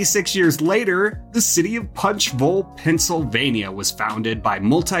 then 26 years later, the city of Punchbowl, Pennsylvania was founded by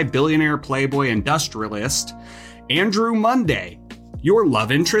multi-billionaire playboy industrialist Andrew Monday, your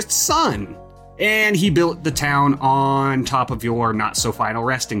love interest's son. And he built the town on top of your not-so-final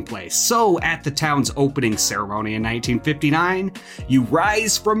resting place. So at the town's opening ceremony in 1959, you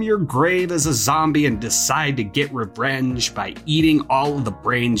rise from your grave as a zombie and decide to get revenge by eating all of the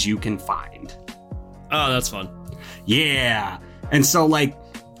brains you can find. Oh, that's fun. Yeah. And so,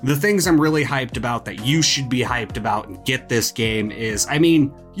 the things I'm really hyped about that you should be hyped about and get this game is,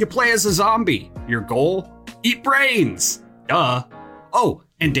 you play as a zombie. Your goal? Eat brains. Duh. Oh,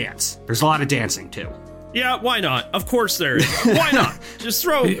 and dance. There's a lot of dancing, too. Yeah, why not? Of course there is. Why not? Just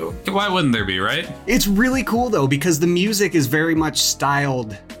throw... Why wouldn't there be, right? It's really cool, though, because the music is very much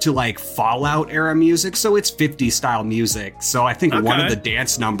styled to, Fallout-era music, so it's 50s-style music. So I think one of the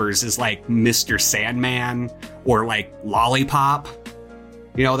dance numbers is, Mr. Sandman or, Lollipop.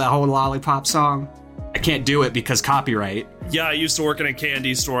 You know, that whole Lollipop song? I can't do it because copyright. Yeah, I used to work in a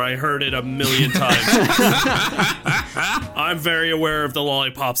candy store. I heard it a million times. I'm very aware of the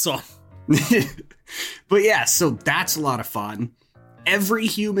Lollipop song. But yeah, so that's a lot of fun. Every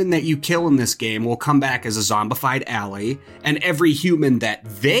human that you kill in this game will come back as a zombified ally, and every human that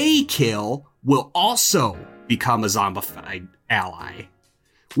they kill will also become a zombified ally,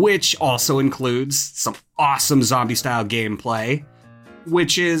 which also includes some awesome zombie-style gameplay,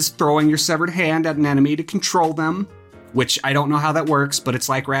 which is throwing your severed hand at an enemy to control them, which I don't know how that works, but it's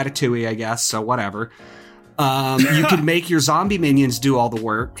like Ratatouille, I guess, so whatever. You can make your zombie minions do all the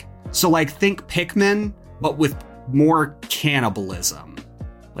work. So, think Pikmin, but with more cannibalism.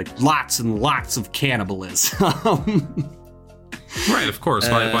 Like lots and lots of cannibalism. Right, of course.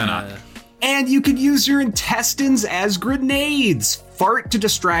 Why not? And you could use your intestines as grenades. Fart to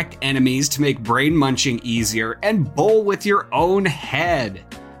distract enemies to make brain munching easier, and bowl with your own head.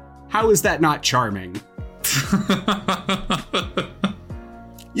 How is that not charming?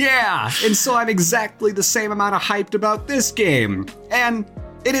 Yeah, and so I'm exactly the same amount of hyped about this game. And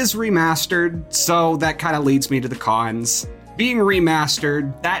it is remastered, so that kind of leads me to the cons. Being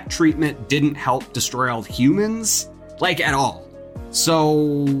remastered, that treatment didn't help destroy all humans, like at all.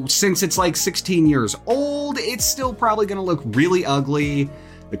 So since it's like 16 years old, it's still probably going to look really ugly.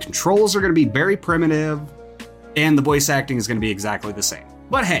 The controls are going to be very primitive, and the voice acting is going to be exactly the same.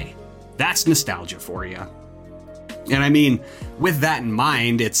 But hey, that's nostalgia for you. And I mean, with that in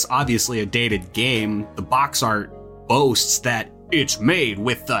mind, it's obviously a dated game. The box art boasts that it's made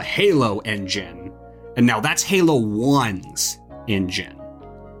with the Halo engine. And now that's Halo 1's engine.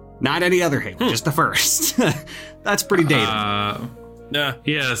 Not any other Halo, just the first. That's pretty dated.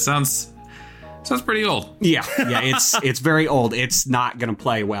 Yeah, sounds pretty old. Yeah, it's very old. It's not gonna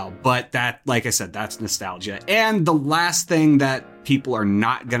play well, but that, like I said, that's nostalgia. And the last thing that people are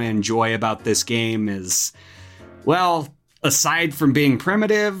not gonna enjoy about this game is, well, aside from being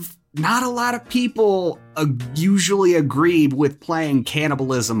primitive, not a lot of people usually agree with playing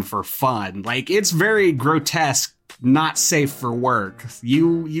cannibalism for fun. Like, it's very grotesque, not safe for work.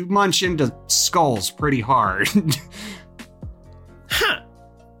 You munch into skulls pretty hard. Huh.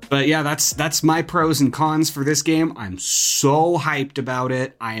 But yeah, that's my pros and cons for this game. I'm so hyped about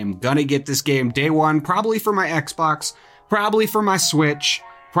it. I am gonna get this game day one, probably for my Xbox, probably for my Switch,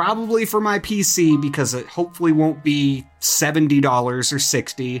 probably for my PC, because it hopefully won't be $70 or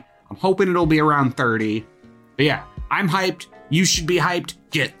 $60. I'm hoping it'll be around $30. But yeah, I'm hyped. You should be hyped.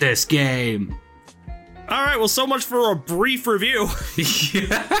 Get this game. All right, well, so much for a brief review.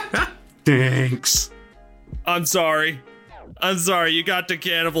 Thanks. I'm sorry, you got to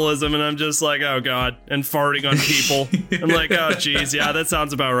cannibalism, and I'm just like, oh god, and farting on people. I'm like, oh geez, yeah, that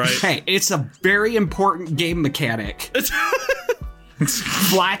sounds about right. Hey, it's a very important game mechanic.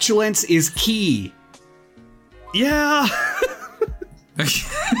 Flatulence is key. Yeah.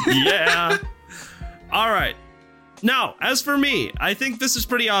 Yeah. All right. Now, as for me, I think this is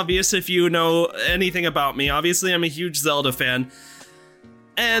pretty obvious if you know anything about me. Obviously, I'm a huge Zelda fan.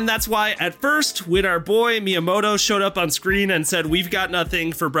 And that's why at first, when our boy Miyamoto showed up on screen and said, we've got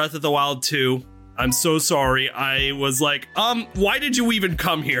nothing for Breath of the Wild 2, I'm so sorry. I was like, why did you even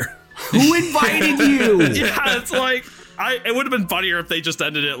come here? Who invited you? Yeah, it's like, it would have been funnier if they just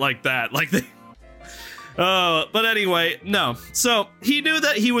ended it like that. Like they... but anyway, no. So he knew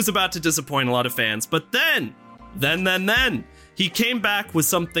that he was about to disappoint a lot of fans, but then, he came back with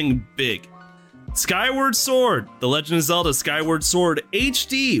something big. Skyward Sword, The Legend of Zelda Skyward Sword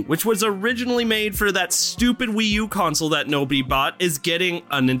HD, which was originally made for that stupid Wii U console that nobody bought, is getting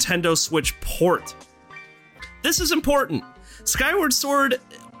a Nintendo Switch port. This is important. Skyward Sword,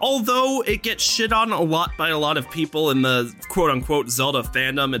 although it gets shit on a lot by a lot of people in the quote-unquote Zelda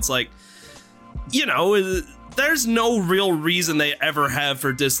fandom, it's like, you know, there's no real reason they ever have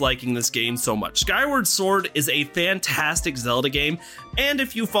for disliking this game so much. Skyward Sword is a fantastic Zelda game, and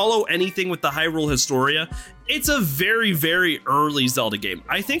if you follow anything with the Hyrule Historia, it's a very, very early Zelda game.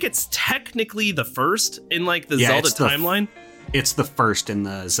 I think it's technically the first in, like, the Zelda timeline. It's the first in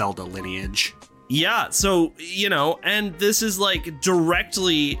the Zelda lineage. Yeah, so, you know, and this is like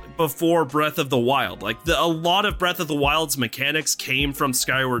directly before Breath of the Wild. Like a lot of Breath of the Wild's mechanics came from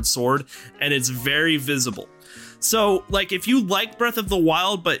Skyward Sword, and it's very visible. So, like, if you like Breath of the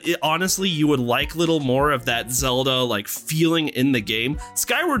Wild, but honestly, you would like a little more of that Zelda, like, feeling in the game,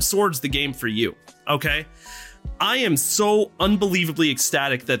 Skyward Sword's the game for you, okay? I am so unbelievably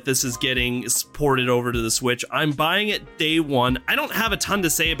ecstatic that this is getting ported over to the Switch. I'm buying it day one. I don't have a ton to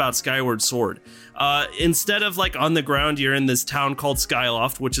say about Skyward Sword. Instead of, like, on the ground, you're in this town called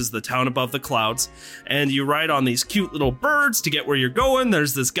Skyloft, which is the town above the clouds, and you ride on these cute little birds to get where you're going.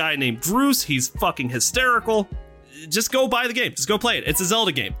 There's this guy named Bruce. He's fucking hysterical. Just go buy the game. Just go play it. It's a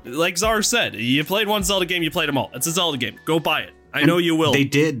Zelda game. Like Czar said, you played one Zelda game, you played them all. It's a Zelda game. Go buy it. I know you will. They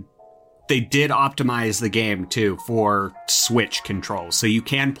did optimize the game too for Switch controls. So you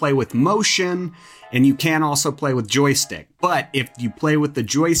can play with motion and you can also play with joystick. But if you play with the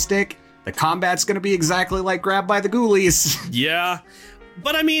joystick, the combat's going to be exactly like Grab by the Ghoulies. Yeah.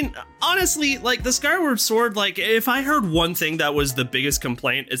 But I mean, honestly, like the Skyward Sword, like if I heard one thing that was the biggest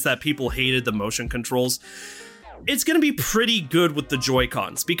complaint, it's that people hated the motion controls. It's going to be pretty good with the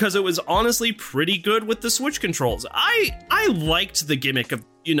Joy-Cons because it was honestly pretty good with the Switch controls. I liked the gimmick of,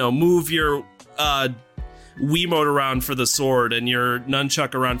 you know, move your Wiimote around for the sword and your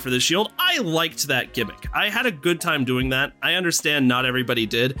nunchuck around for the shield. I liked that gimmick. I had a good time doing that. I understand not everybody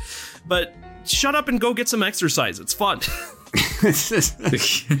did, but shut up and go get some exercise. It's fun.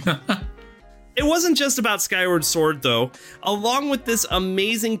 It wasn't just about Skyward Sword, though. Along with this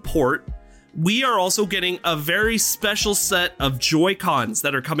amazing port, we are also getting a very special set of Joy-Cons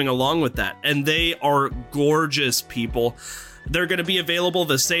that are coming along with that, and they are gorgeous, people. They're going to be available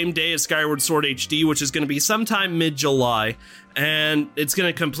the same day as Skyward Sword HD, which is going to be sometime mid-July, and it's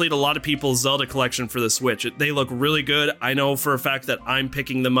going to complete a lot of people's Zelda collection for the Switch. They look really good. I know for a fact that I'm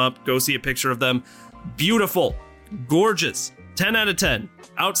picking them up. Go see a picture of them. Beautiful. Gorgeous. 10 out of 10.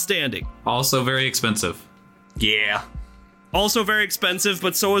 Outstanding. Also very expensive. Yeah. Also very expensive,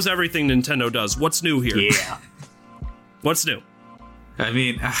 but so is everything Nintendo does. What's new here? Yeah. What's new? I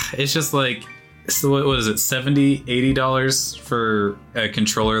mean, it's just like, so what is it, $70, $80 for a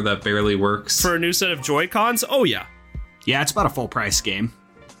controller that barely works? For a new set of Joy-Cons? Oh, yeah. Yeah, it's about a full price game.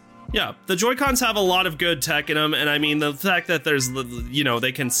 Yeah, the Joy-Cons have a lot of good tech in them, and I mean, the fact that there's, you know,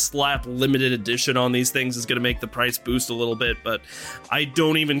 they can slap limited edition on these things is going to make the price boost a little bit, but I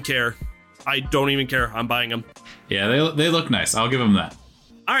don't even care. I'm buying them. Yeah, they look nice. I'll give them that.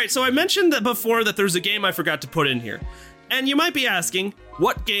 All right, so I mentioned that before that there's a game I forgot to put in here. And you might be asking,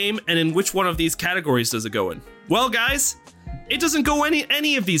 what game and in which one of these categories does it go in? Well, guys, it doesn't go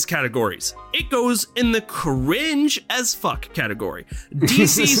any of these categories. It goes in the cringe as fuck category.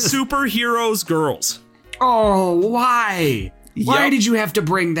 DC Superheroes Girls. Oh, why? Why did you have to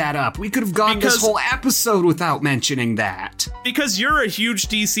bring that up? We could have gone this whole episode without mentioning that. Because you're a huge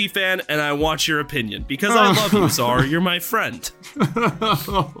DC fan, and I want your opinion. Because I love you, Czar. You're my friend.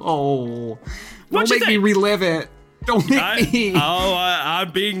 Oh, don't make me relive it. Don't make me.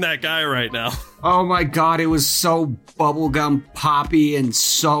 I'm being that guy right now. Oh my god, it was so bubblegum poppy and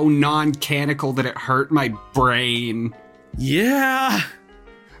so non-canonical that it hurt my brain. Yeah.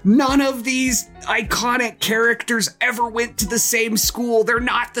 None of these iconic characters ever went to the same school. They're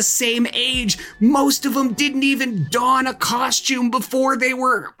not the same age. Most of them didn't even don a costume before they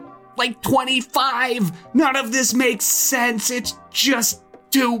were like 25. None of this makes sense. It's just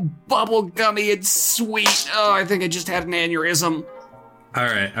too bubblegummy and sweet. Oh, I think I just had an aneurysm. All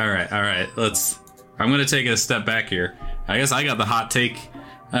right. I'm going to take a step back here. I guess I got the hot take.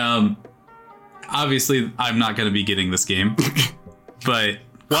 Obviously, I'm not going to be getting this game, but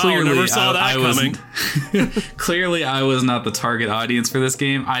clearly, never saw that coming. Clearly, I was not the target audience for this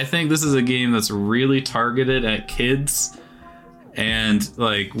game. I think this is a game that's really targeted at kids, and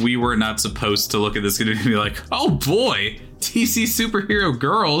like we were not supposed to look at this game and be like, "Oh boy, DC Superhero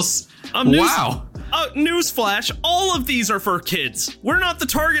Girls." Wow. Newsflash, all of these are for kids. We're not the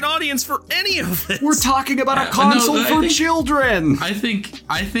target audience for any of this. We're talking about a console for children. I think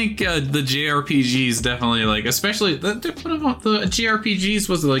the JRPGs definitely, like, especially the JRPGs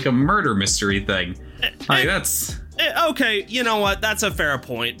was like a murder mystery thing. Like, that's... Okay, you know what? That's a fair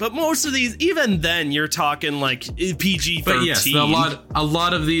point. But most of these, even then, you're talking like PG-13. But yes, a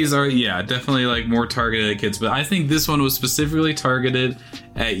lot of these are, definitely like more targeted at kids. But I think this one was specifically targeted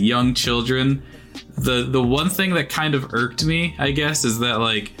at young children. The one thing that kind of irked me, I guess, is that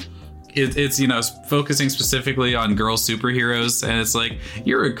like it's focusing specifically on girl superheroes, and it's like,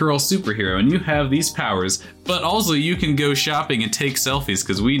 you're a girl superhero and you have these powers, but also you can go shopping and take selfies,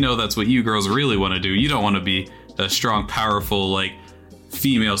 because we know that's what you girls really want to do. You don't want to be a strong, powerful, like,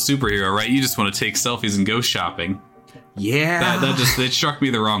 female superhero, right? You just want to take selfies and go shopping. Yeah. It struck me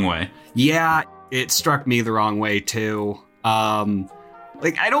the wrong way. Yeah, it struck me the wrong way too.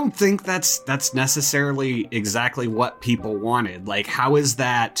 Like, I don't think that's necessarily exactly what people wanted. Like, how is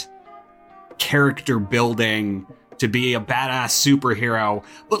that character building to be a badass superhero,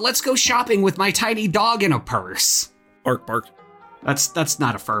 but let's go shopping with my tiny dog in a purse? Bark. That's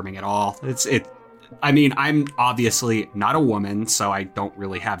not affirming at all. I mean, I'm obviously not a woman, so I don't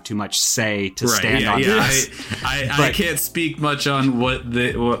really have too much say to stand on this. I can't speak much on what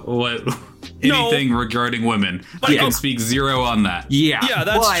anything regarding women. I can speak zero on that. Yeah,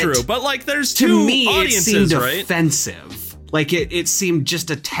 that's true. But like, there's two audiences, it seemed right? Offensive. Like, it seemed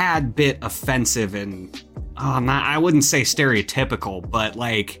just a tad bit offensive and I wouldn't say stereotypical, but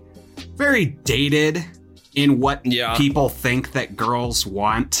like very dated in what people think that girls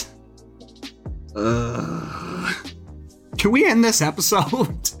want. Can we end this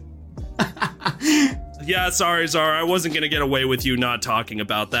episode? Yeah, sorry, Czar. I wasn't going to get away with you not talking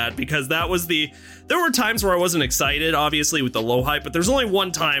about that, because there were times where I wasn't excited, obviously, with the low hype, but there's only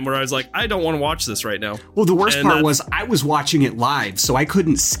one time where I was like, I don't want to watch this right now. Well, the worst part was I was watching it live, so I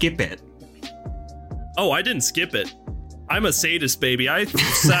couldn't skip it. Oh, I didn't skip it. I'm a sadist, baby. I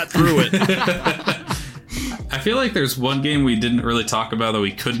sat through it. I feel like there's one game we didn't really talk about that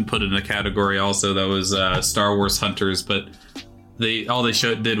we couldn't put in a category also, that was Star Wars Hunters, but all they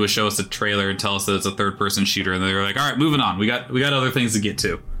did was show us a trailer and tell us that it's a third-person shooter, and they were like, all right, moving on. We got other things to get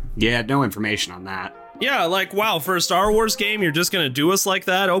to. Yeah, no information on that. Yeah, like, wow, for a Star Wars game, you're just going to do us like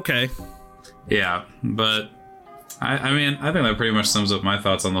that? Okay. Yeah, but I mean, I think that pretty much sums up my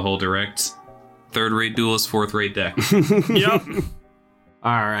thoughts on the whole Direct. Third-rate duelist, fourth-rate deck. Yep.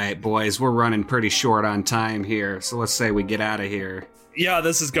 All right, boys, we're running pretty short on time here, so let's say we get out of here. Yeah,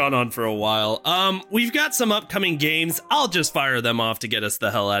 this has gone on for a while. We've got some upcoming games. I'll just fire them off to get us the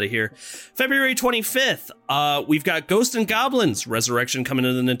hell out of here. February 25th, we've got Ghosts and Goblins Resurrection coming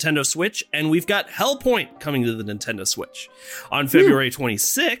to the Nintendo Switch, and we've got Hellpoint coming to the Nintendo Switch. On February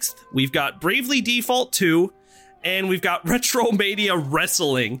 26th, we've got Bravely Default 2, and we've got Retromania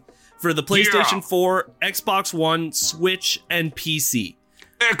Wrestling for the PlayStation 4, Xbox One, Switch, and PC.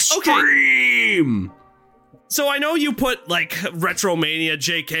 Extreme! Okay. So I know you put, like, Retromania,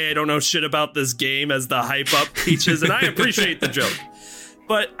 JK, I don't know shit about this game as the hype up Peaches, and I appreciate the joke.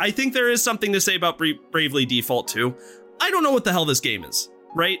 But I think there is something to say about Bravely Default 2. I don't know what the hell this game is,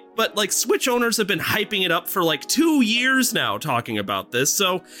 right? But, like, Switch owners have been hyping it up for, like, 2 years now talking about this.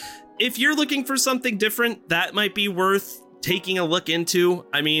 So if you're looking for something different, that might be worth taking a look into.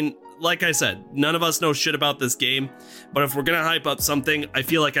 I mean, like I said, none of us know shit about this game. But if we're going to hype up something, I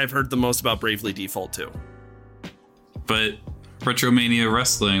feel like I've heard the most about Bravely Default 2. But Retromania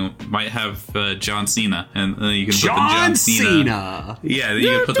Wrestling might have John Cena, and then you can put John the John Cena. Yeah, then you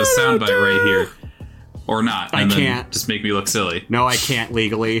can put the soundbite right here, or not. And I can't. Then just make me look silly. No, I can't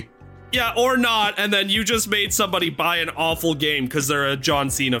legally. Yeah, or not, and then you just made somebody buy an awful game because they're a John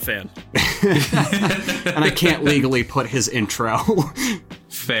Cena fan. And I can't legally put his intro.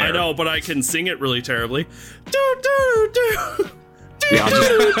 Fair. I know, but I can sing it really terribly. Do do do. Yeah,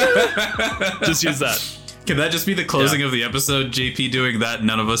 I'll Just use that. Can that just be the closing of the episode? JP doing that,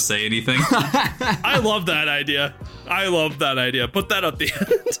 none of us say anything. I love that idea. Put that at the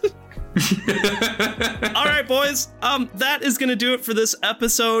end. All right, boys. That is gonna do it for this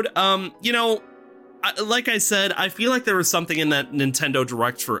episode. Like I said, I feel like there was something in that Nintendo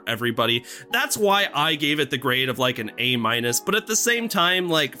Direct for everybody. That's why I gave it the grade of like an A-. But at the same time,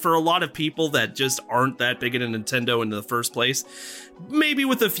 like for a lot of people that just aren't that big into Nintendo in the first place, maybe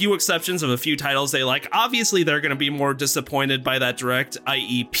with a few exceptions of a few titles they like, obviously they're going to be more disappointed by that Direct,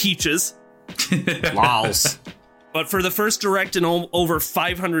 i.e. Peaches. Lols. But for the first Direct in over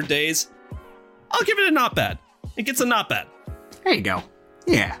 500 days, I'll give it a not bad. It gets a not bad. There you go.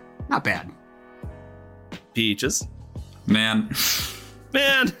 Yeah, not bad. Peaches. Man.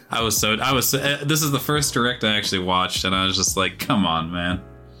 I was so this is the first Direct I actually watched, and I was just like, come on, man.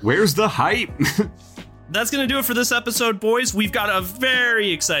 Where's the hype? That's going to do it for this episode, boys. We've got a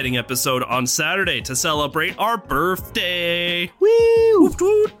very exciting episode on Saturday to celebrate our birthday. Woo! Woot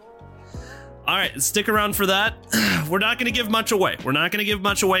woot. All right, stick around for that. We're not going to give much away.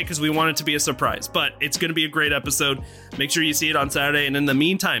 Because we want it to be a surprise. But it's going to be a great episode. Make sure you see it on Saturday. And in the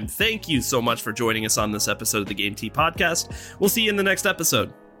meantime, thank you so much for joining us on this episode of the Game Tea Podcast. We'll see you in the next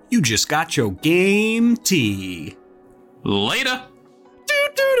episode. You just got your Game Tea. Later.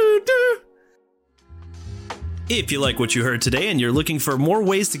 If you like what you heard today and you're looking for more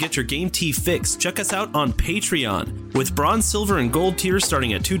ways to get your Game Tea fix, check us out on Patreon. With bronze, silver, and gold tiers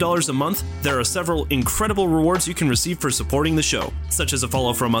starting at $2 a month, there are several incredible rewards you can receive for supporting the show, such as a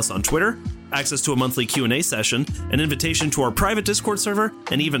follow from us on Twitter, access to a monthly Q&A session, an invitation to our private Discord server,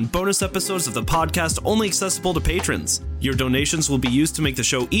 and even bonus episodes of the podcast only accessible to patrons. Your donations will be used to make the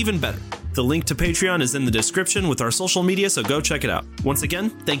show even better. The link to Patreon is in the description with our social media, so go check it out. Once again,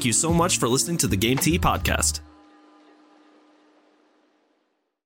 thank you so much for listening to the Game Tea Podcast.